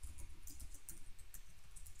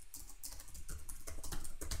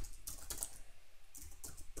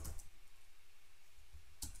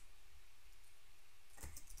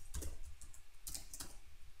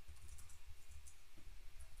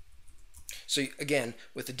So again,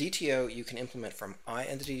 with the DTO, you can implement from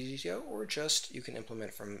iEntity DTO, or just you can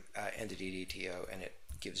implement from entity DTO, and it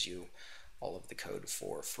gives you all of the code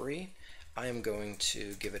for free. I am going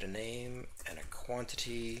to give it a name and a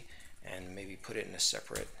quantity, and maybe put it in a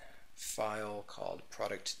separate file called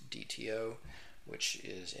product DTO, which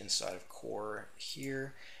is inside of core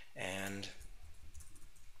here. And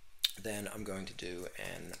then I'm going to do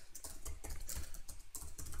an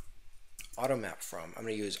automap from. I'm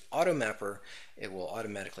going to use automapper. It will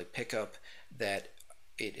automatically pick up that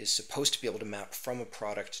it is supposed to be able to map from a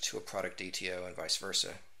product to a product DTO and vice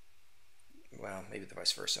versa. Well, maybe the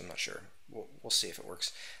vice versa, I'm not sure. We'll see if it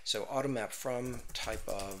works. So automap from type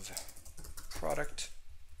of product.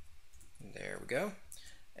 There we go.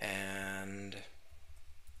 And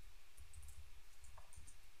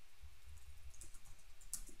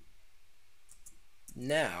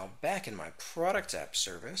now back in my product app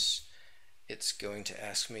service, it's going to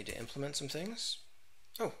ask me to implement some things.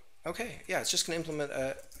 Oh, okay. Yeah, it's just going to implement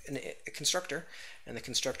a constructor, and the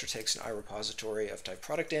constructor takes an iRepository of type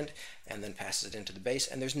productInt and then passes it into the base,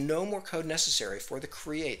 and there's no more code necessary for the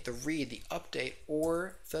create, the read, the update,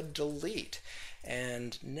 or the delete.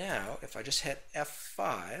 And now, if I just hit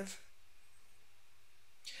F5,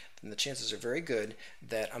 then the chances are very good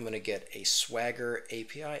that I'm going to get a Swagger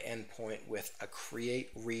API endpoint with a create,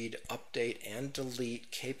 read, update, and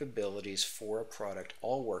delete capabilities for a product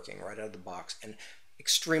all working right out of the box and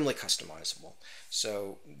extremely customizable.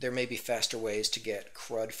 So there may be faster ways to get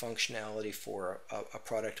CRUD functionality for a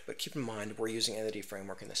product, but keep in mind we're using Entity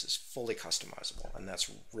Framework and this is fully customizable, and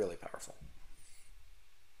that's really powerful.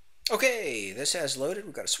 Okay, this has loaded.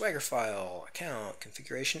 We've got a Swagger file, account,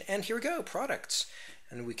 configuration, and here we go, products.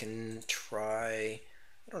 And we can try,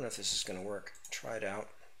 I don't know if this is going to work, try it out.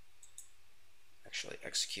 Actually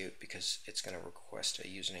execute, because it's going to request a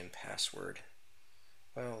username password.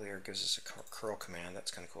 Well, there it gives us a curl command.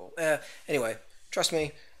 That's kind of cool. Anyway, trust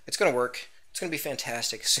me, it's going to work. It's going to be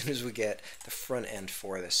fantastic as soon as we get the front end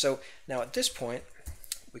for this. So now at this point,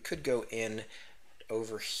 we could go in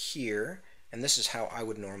over here, and this is how I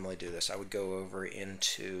would normally do this. I would go over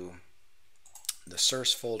into the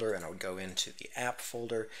source folder, and I would go into the app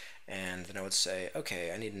folder, and then I would say,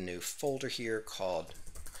 okay, I need a new folder here called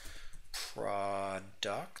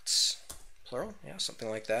products, plural, yeah, something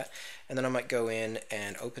like that. And then I might go in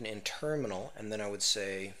and open in terminal, and then I would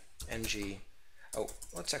say ng,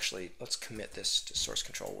 let's commit this to source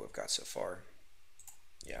control we've got so far.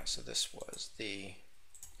 Yeah, so this was the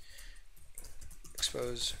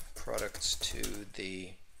expose products to the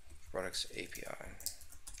products API.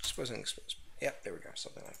 Expose. Yeah, there we go,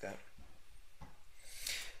 something like that.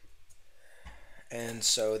 And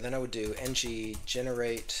so then I would do ng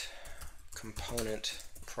generate component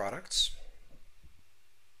products,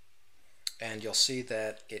 and you'll see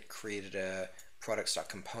that it created a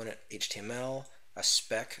products.component HTML, a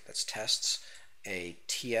spec that's tests, a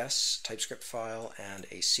TS TypeScript file, and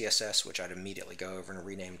a CSS, which I'd immediately go over and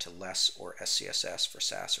rename to less or SCSS for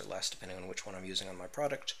Sass or less, depending on which one I'm using on my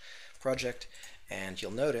project. And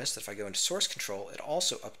you'll notice that if I go into source control, it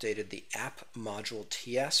also updated the app module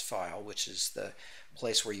TS file, which is the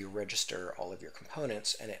place where you register all of your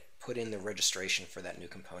components, and it put in the registration for that new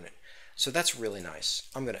component. So that's really nice.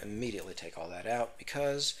 I'm going to immediately take all that out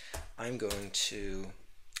because I'm going to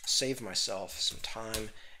save myself some time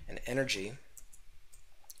and energy,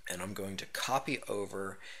 and I'm going to copy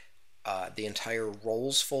over the entire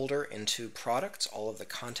roles folder into products, all of the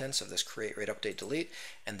contents of this create, read, update, delete,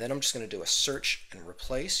 and then I'm just going to do a search and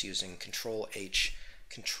replace using Control H,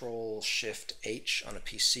 Control Shift H on a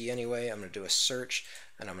PC anyway. I'm going to do a search.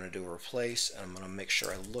 and I'm going to do a replace, and I'm going to make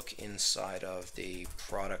sure I look inside of the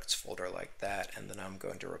products folder like that, and then I'm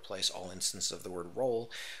going to replace all instances of the word role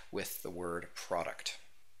with the word product.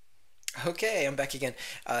 Okay, I'm back again.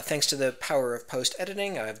 Thanks to the power of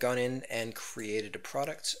post-editing, I've gone in and created a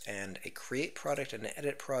product and a create product and an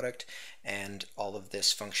edit product and all of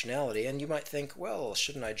this functionality. And you might think, well,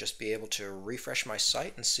 shouldn't I just be able to refresh my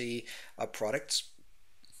site and see products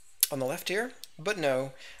on the left here? But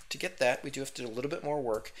no, to get that, we do have to do a little bit more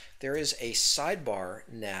work. There is a sidebar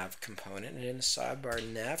nav component, and in the sidebar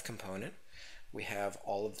nav component, we have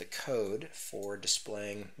all of the code for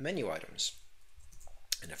displaying menu items.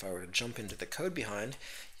 And if I were to jump into the code behind,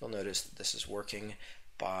 you'll notice that this is working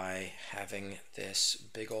by having this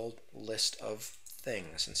big old list of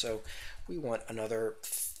things. And so we want another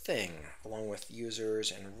thing along with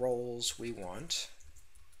users and roles. We want,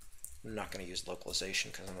 I'm not going to use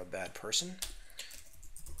localization because I'm a bad person,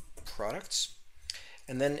 products.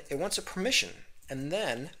 And then it wants a permission. And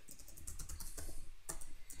then,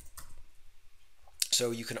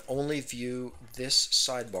 so you can only view this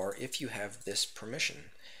sidebar if you have this permission.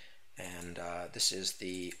 And this is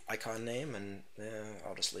the icon name, and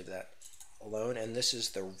I'll just leave that alone. And this is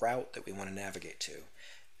the route that we want to navigate to.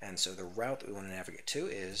 And so the route that we want to navigate to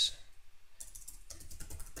is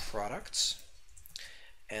products.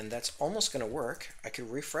 And that's almost going to work. I could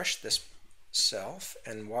refresh this self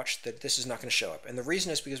and watch that this is not going to show up. And the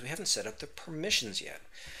reason is because we haven't set up the permissions yet.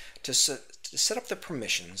 To set up the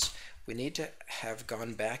permissions, we need to have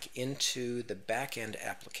gone back into the back-end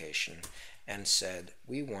application and said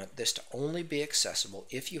we want this to only be accessible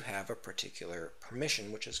if you have a particular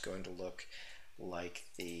permission, which is going to look like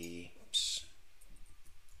the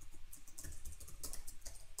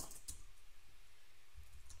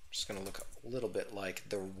just going to look a little bit like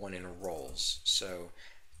the one in roles. So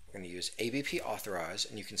we're going to use ABP authorize,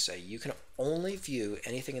 and you can say you can only view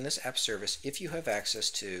anything in this app service if you have access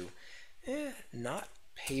to not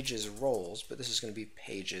pages roles, but this is going to be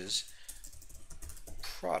pages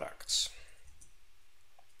products.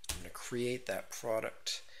 I'm going to create that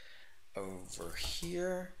product over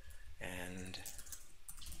here, and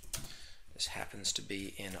this happens to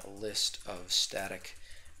be in a list of static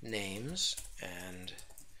names and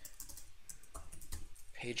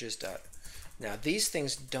pages. Now these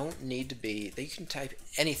things don't need to be, you can type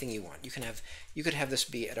anything you want. You could have this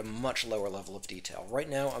be at a much lower level of detail. Right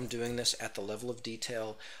now I'm doing this at the level of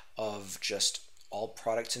detail of just all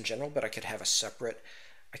products in general, but I could have a separate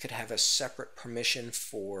permission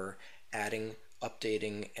for adding,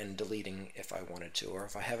 updating, and deleting if I wanted to, or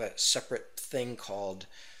if I have a separate thing called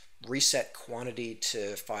reset quantity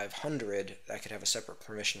to 500, I could have a separate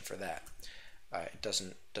permission for that. It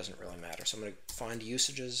doesn't really matter. So I'm going to find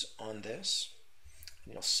usages on this,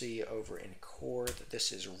 and you'll see over in core that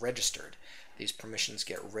this is registered. These permissions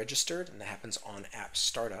get registered, and that happens on app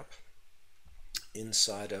startup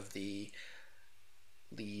inside of the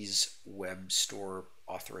Lee's web store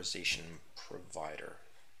authorization provider.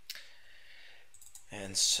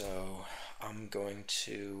 And so I'm going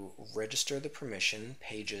to register the permission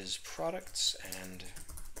pages products, and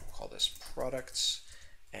we'll call this products.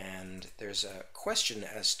 And there's a question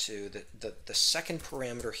as to the second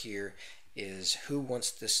parameter here is who do we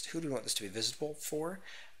want this to be visible for?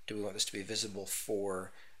 Do we want this to be visible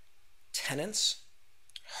for tenants,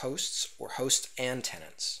 hosts, or hosts and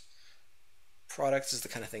tenants? Products is the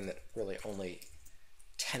kind of thing that really only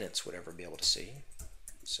tenants would ever be able to see.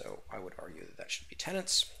 So I would argue that that should be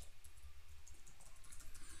tenants.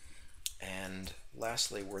 And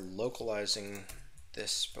lastly, we're localizing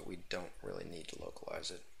this, but we don't really need to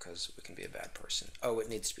localize it because we can be a bad person. Oh, it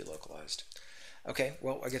needs to be localized. Okay,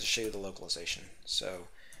 well, I get to show you the localization. So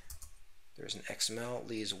there's an XML,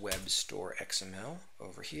 Lee's web store XML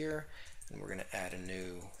over here, and we're going to add a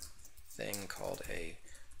new thing called a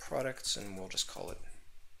products, and we'll just call it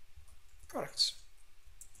products.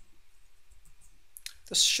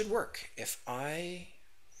 This should work. If I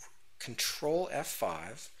Control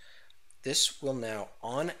F5, this will now,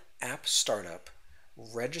 on app startup,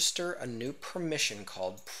 register a new permission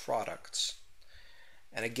called products.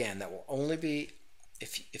 And again, that will only be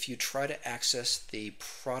if you try to access the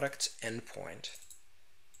products endpoint,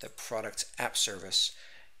 the products app service,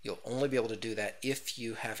 you'll only be able to do that if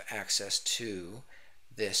you have access to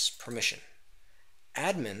this permission.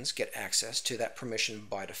 Admins get access to that permission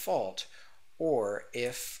by default, or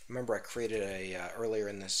if, remember I created earlier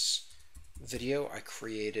in this video, I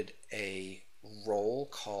created a role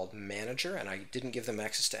called manager, and I didn't give them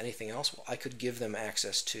access to anything else. Well, I could give them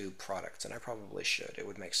access to products, and I probably should. It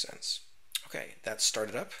would make sense. Okay, that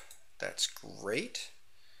started up. That's great.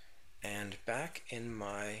 And back in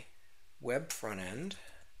my web front end,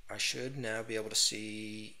 I should now be able to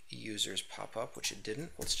see users pop up, which it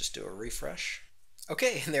didn't. Let's just do a refresh.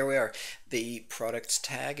 Okay, and there we are. The products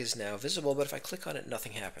tag is now visible, but if I click on it,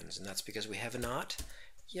 nothing happens, and that's because we have not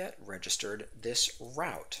yet registered this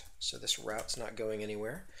route. So this route's not going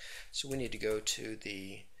anywhere. So we need to go to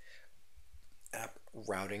the app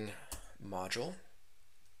routing module.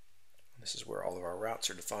 This is where all of our routes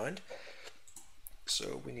are defined.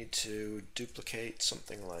 So we need to duplicate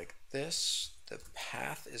something like this. The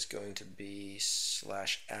path is going to be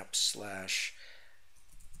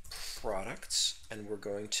 /app/products, and we're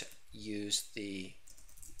going to use the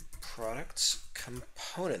products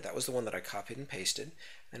component. That was the one that I copied and pasted,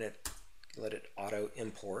 and let it auto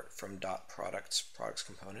import from .products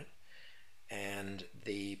component. And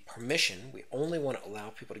the permission, we only want to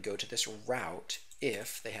allow people to go to this route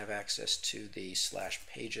if they have access to the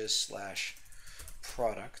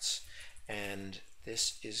 /pages/products, and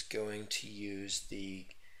this is going to use the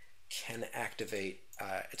can activate,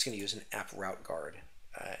 it's going to use an app route guard,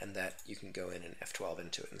 and that you can go in and F12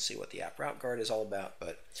 into it and see what the app route guard is all about,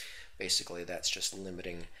 but basically that's just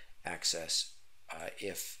limiting access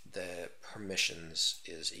if the permissions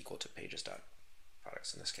is equal to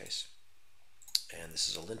pages.products in this case. And this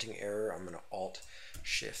is a linting error. I'm going to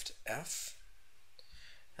Alt-Shift-F,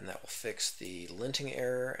 and that will fix the linting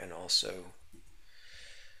error and also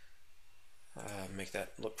make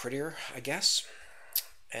that look prettier, I guess.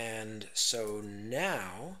 And so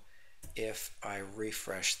now, if I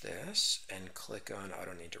refresh this and click on, I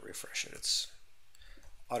don't need to refresh it, it's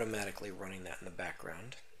automatically running that in the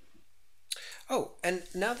background. Oh, and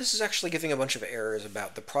now this is actually giving a bunch of errors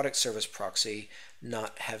about the product service proxy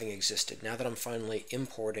not having existed, now that I'm finally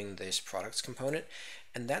importing this products component,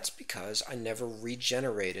 and that's because I never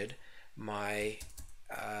regenerated my,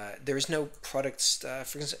 there is no products,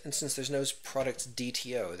 for instance, there's no products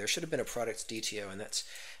DTO. There should have been a products DTO, and that's,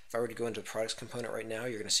 if I were to go into the products component right now,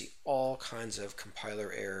 you're going to see all kinds of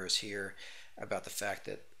compiler errors here about the fact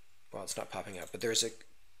that, well, it's not popping up, but there's a,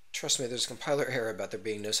 trust me, there's a compiler error about there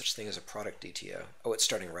being no such thing as a product DTO. Oh, it's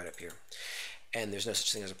starting right up here. And there's no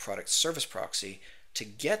such thing as a product service proxy. To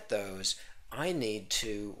get those, I need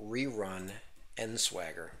to rerun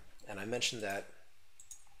nswagger. And I mentioned that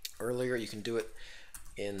earlier. You can do it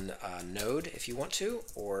in Node if you want to,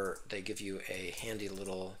 or they give you a handy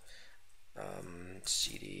little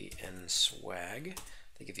cd nswag.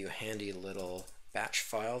 They give you a handy little batch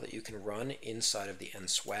file that you can run inside of the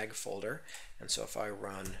nswag folder. And so if I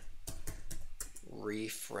run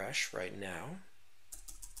refresh right now,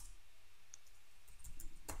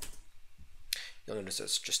 you'll notice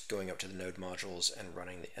it's just going up to the node modules and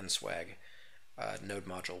running the nswag node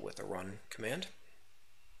module with a run command.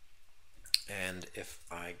 And if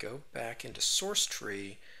I go back into source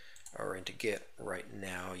tree or into Git right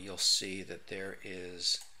now, you'll see that there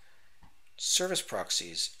is service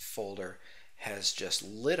proxies folder has just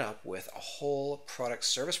lit up with a whole product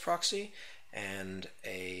service proxy and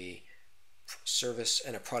a service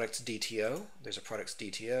and a products DTO. There's a products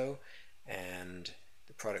DTO, and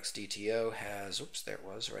the products DTO has, oops, there it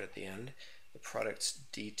was right at the end. The products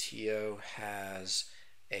DTO has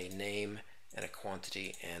a name and a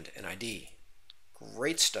quantity and an ID.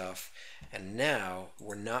 Great stuff. And now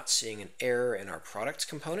we're not seeing an error in our products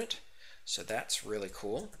component, so that's really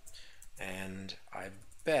cool. And I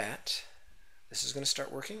bet this is going to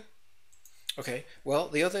start working. Okay, well,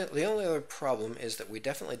 the only other problem is that we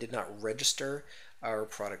definitely did not register our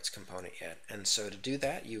products component yet. And so to do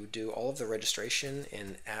that, you do all of the registration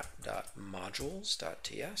in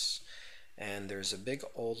app.modules.ts, and there's a big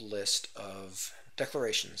old list of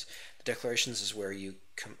declarations. The declarations is where you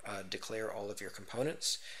declare all of your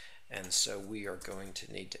components, and so we are going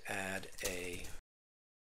to need to add a...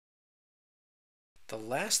 The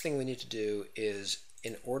last thing we need to do is,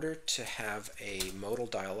 in order to have a modal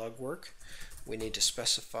dialog work, we need to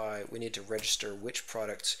specify, we need to register which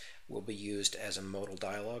products will be used as a modal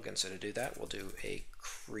dialog. And so to do that, we'll do a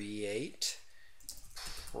create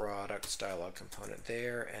products dialog component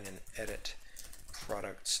there and an edit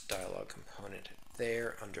products dialog component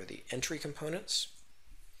there under the entry components.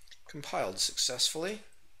 Compiled successfully.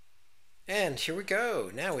 And here we go.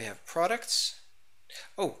 Now we have products.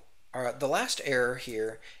 Oh, the last error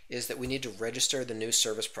here is that we need to register the new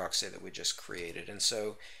service proxy that we just created. And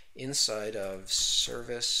so inside of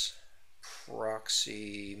service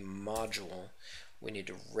proxy module, we need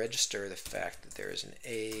to register the fact that there is an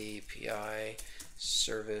API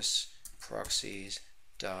service proxies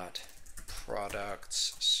dot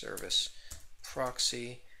products service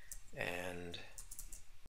proxy, and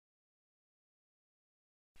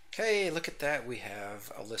Okay, look at that. We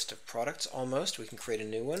have a list of products almost. We can create a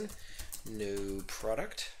new one. New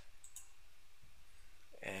product.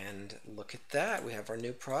 And look at that. We have our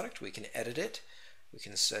new product. We can edit it. We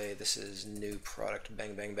can say this is new product,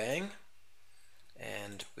 bang, bang, bang.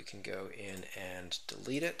 And we can go in and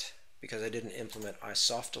delete it. Because I didn't implement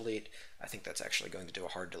iSoft delete, I think that's actually going to do a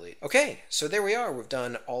hard delete. Okay, so there we are. We've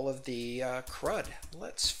done all of the CRUD.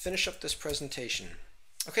 Let's finish up this presentation.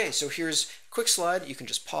 Okay, so here's a quick slide. You can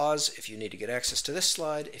just pause if you need to get access to this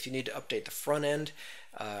slide. If you need to update the front end,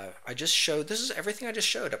 I just showed, this is everything I just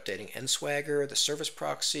showed, updating NSwagger, the service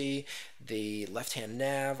proxy, the left-hand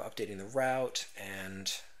nav, updating the route,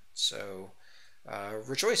 and so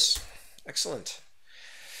rejoice. Excellent.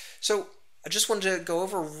 So I just wanted to go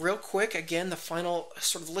over real quick, again, the final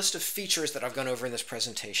sort of list of features that I've gone over in this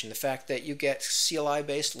presentation. The fact that you get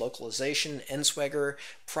CLI-based localization, NSwagger,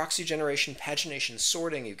 proxy generation, pagination,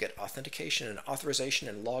 sorting, you get authentication and authorization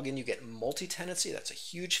and login, you get multi-tenancy, that's a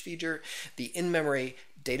huge feature. The in-memory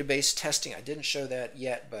database testing, I didn't show that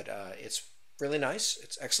yet, but it's really nice.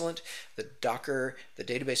 It's excellent. The Docker, the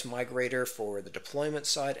database migrator for the deployment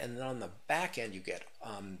side, and then on the back end you get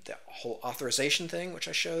the whole authorization thing, which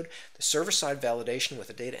I showed, the server-side validation with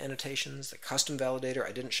the data annotations, the custom validator,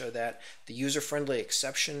 I didn't show that, the user-friendly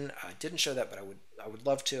exception, I didn't show that, but I would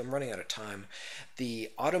love to. I'm running out of time.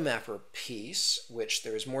 The automapper piece, which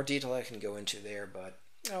there is more detail I can go into there, but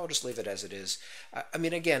I'll just leave it as it is. I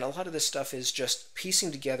mean, again, a lot of this stuff is just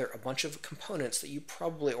piecing together a bunch of components that you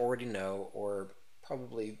probably already know or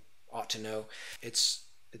probably ought to know. It's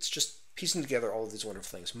just piecing together all of these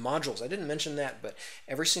wonderful things. Modules, I didn't mention that, but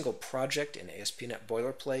every single project in ASP.NET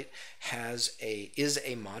Boilerplate is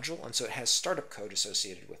a module, and so it has startup code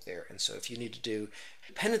associated with there. And so if you need to do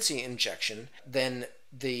dependency injection, then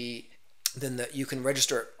you can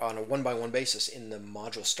register it on a one-by-one basis in the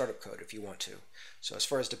module startup code if you want to. So as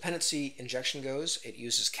far as dependency injection goes, it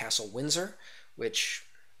uses Castle Windsor, which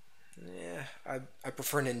I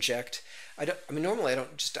prefer an inject. Normally I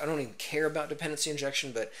don't even care about dependency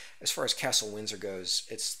injection, but as far as Castle Windsor goes,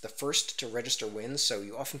 it's the first to register wins, so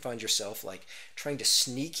you often find yourself like trying to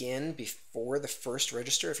sneak in before the first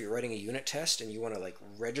register. If you're writing a unit test and you want to like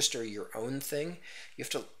register your own thing, you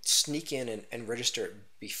have to sneak in and register it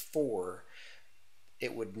before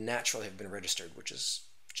it would naturally have been registered, which is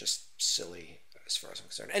just silly as far as I'm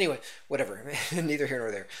concerned. Anyway, whatever, neither here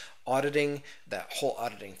nor there. Auditing, that whole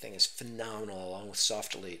auditing thing is phenomenal along with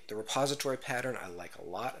soft delete. The repository pattern I like a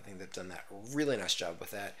lot. I think they've done that really nice job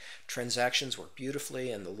with that. Transactions work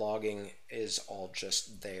beautifully, and the logging is all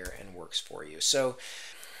just there and works for you. So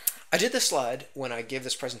I did this slide when I gave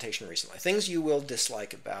this presentation recently. Things you will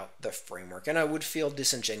dislike about the framework, and I would feel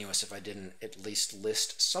disingenuous if I didn't at least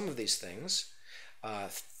list some of these things.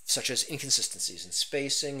 Such as inconsistencies in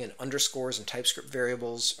spacing and underscores and TypeScript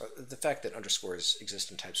variables. The fact that underscores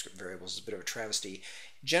exist in TypeScript variables is a bit of a travesty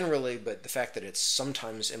generally, but the fact that it's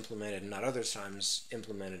sometimes implemented and not other times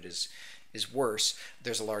implemented is worse.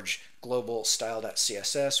 There's a large global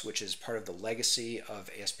style.css, which is part of the legacy of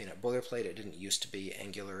ASP.NET Boilerplate. It didn't used to be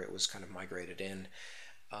Angular. It was kind of migrated in.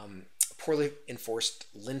 Poorly enforced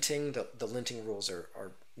linting. The linting rules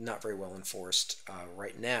are not very well enforced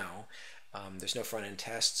right now. There's no front-end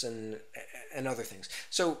tests and other things.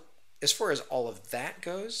 So as far as all of that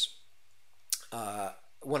goes,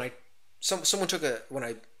 when I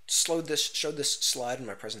showed this slide in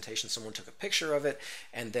my presentation, someone took a picture of it,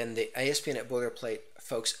 and then the ASP.NET Boilerplate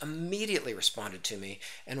folks immediately responded to me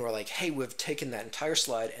and were like, hey, we've taken that entire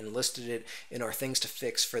slide and listed it in our things to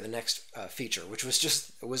fix for the next feature, which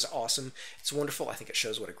was it was awesome. It's wonderful. I think it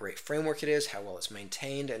shows what a great framework it is, how well it's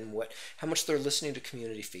maintained, and how much they're listening to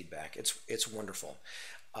community feedback. It's wonderful.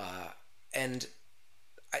 And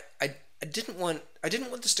I didn't want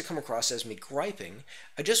this to come across as me griping.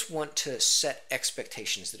 I just want to set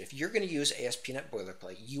expectations that if you're going to use ASP.NET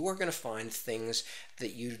Boilerplate, you are going to find things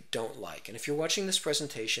that you don't like. And if you're watching this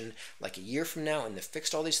presentation like a year from now and they've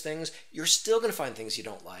fixed all these things, you're still going to find things you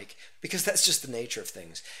don't like, because that's just the nature of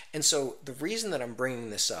things. And so the reason that I'm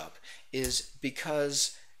bringing this up is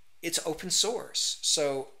because it's open source.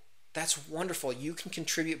 So that's wonderful. You can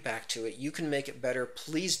contribute back to it. You can make it better.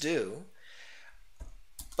 Please do.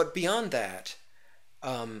 But beyond that,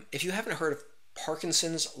 if you haven't heard of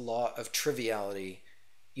Parkinson's Law of Triviality,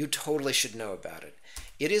 you totally should know about it.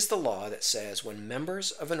 It is the law that says when members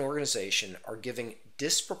of an organization are giving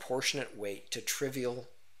disproportionate weight to trivial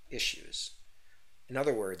issues. In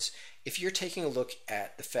other words, if you're taking a look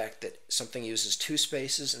at the fact that something uses 2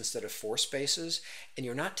 spaces instead of 4 spaces, and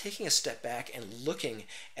you're not taking a step back and looking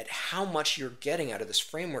at how much you're getting out of this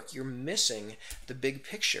framework, you're missing the big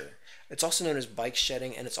picture. It's also known as bike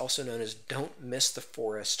shedding, and it's also known as don't miss the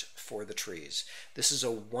forest for the trees. This is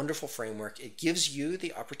a wonderful framework. It gives you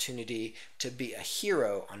the opportunity to be a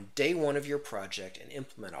hero on day one of your project and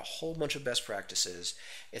implement a whole bunch of best practices.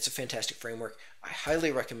 It's a fantastic framework. I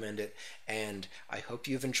highly recommend it, and I hope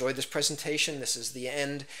you've enjoyed this presentation. This is the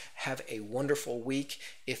end. Have a wonderful week.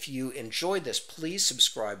 If you enjoyed this, please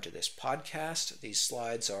subscribe to this podcast. These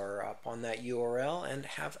slides are up on that URL, and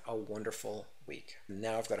have a wonderful week.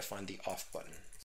 Now I've got to find the off button.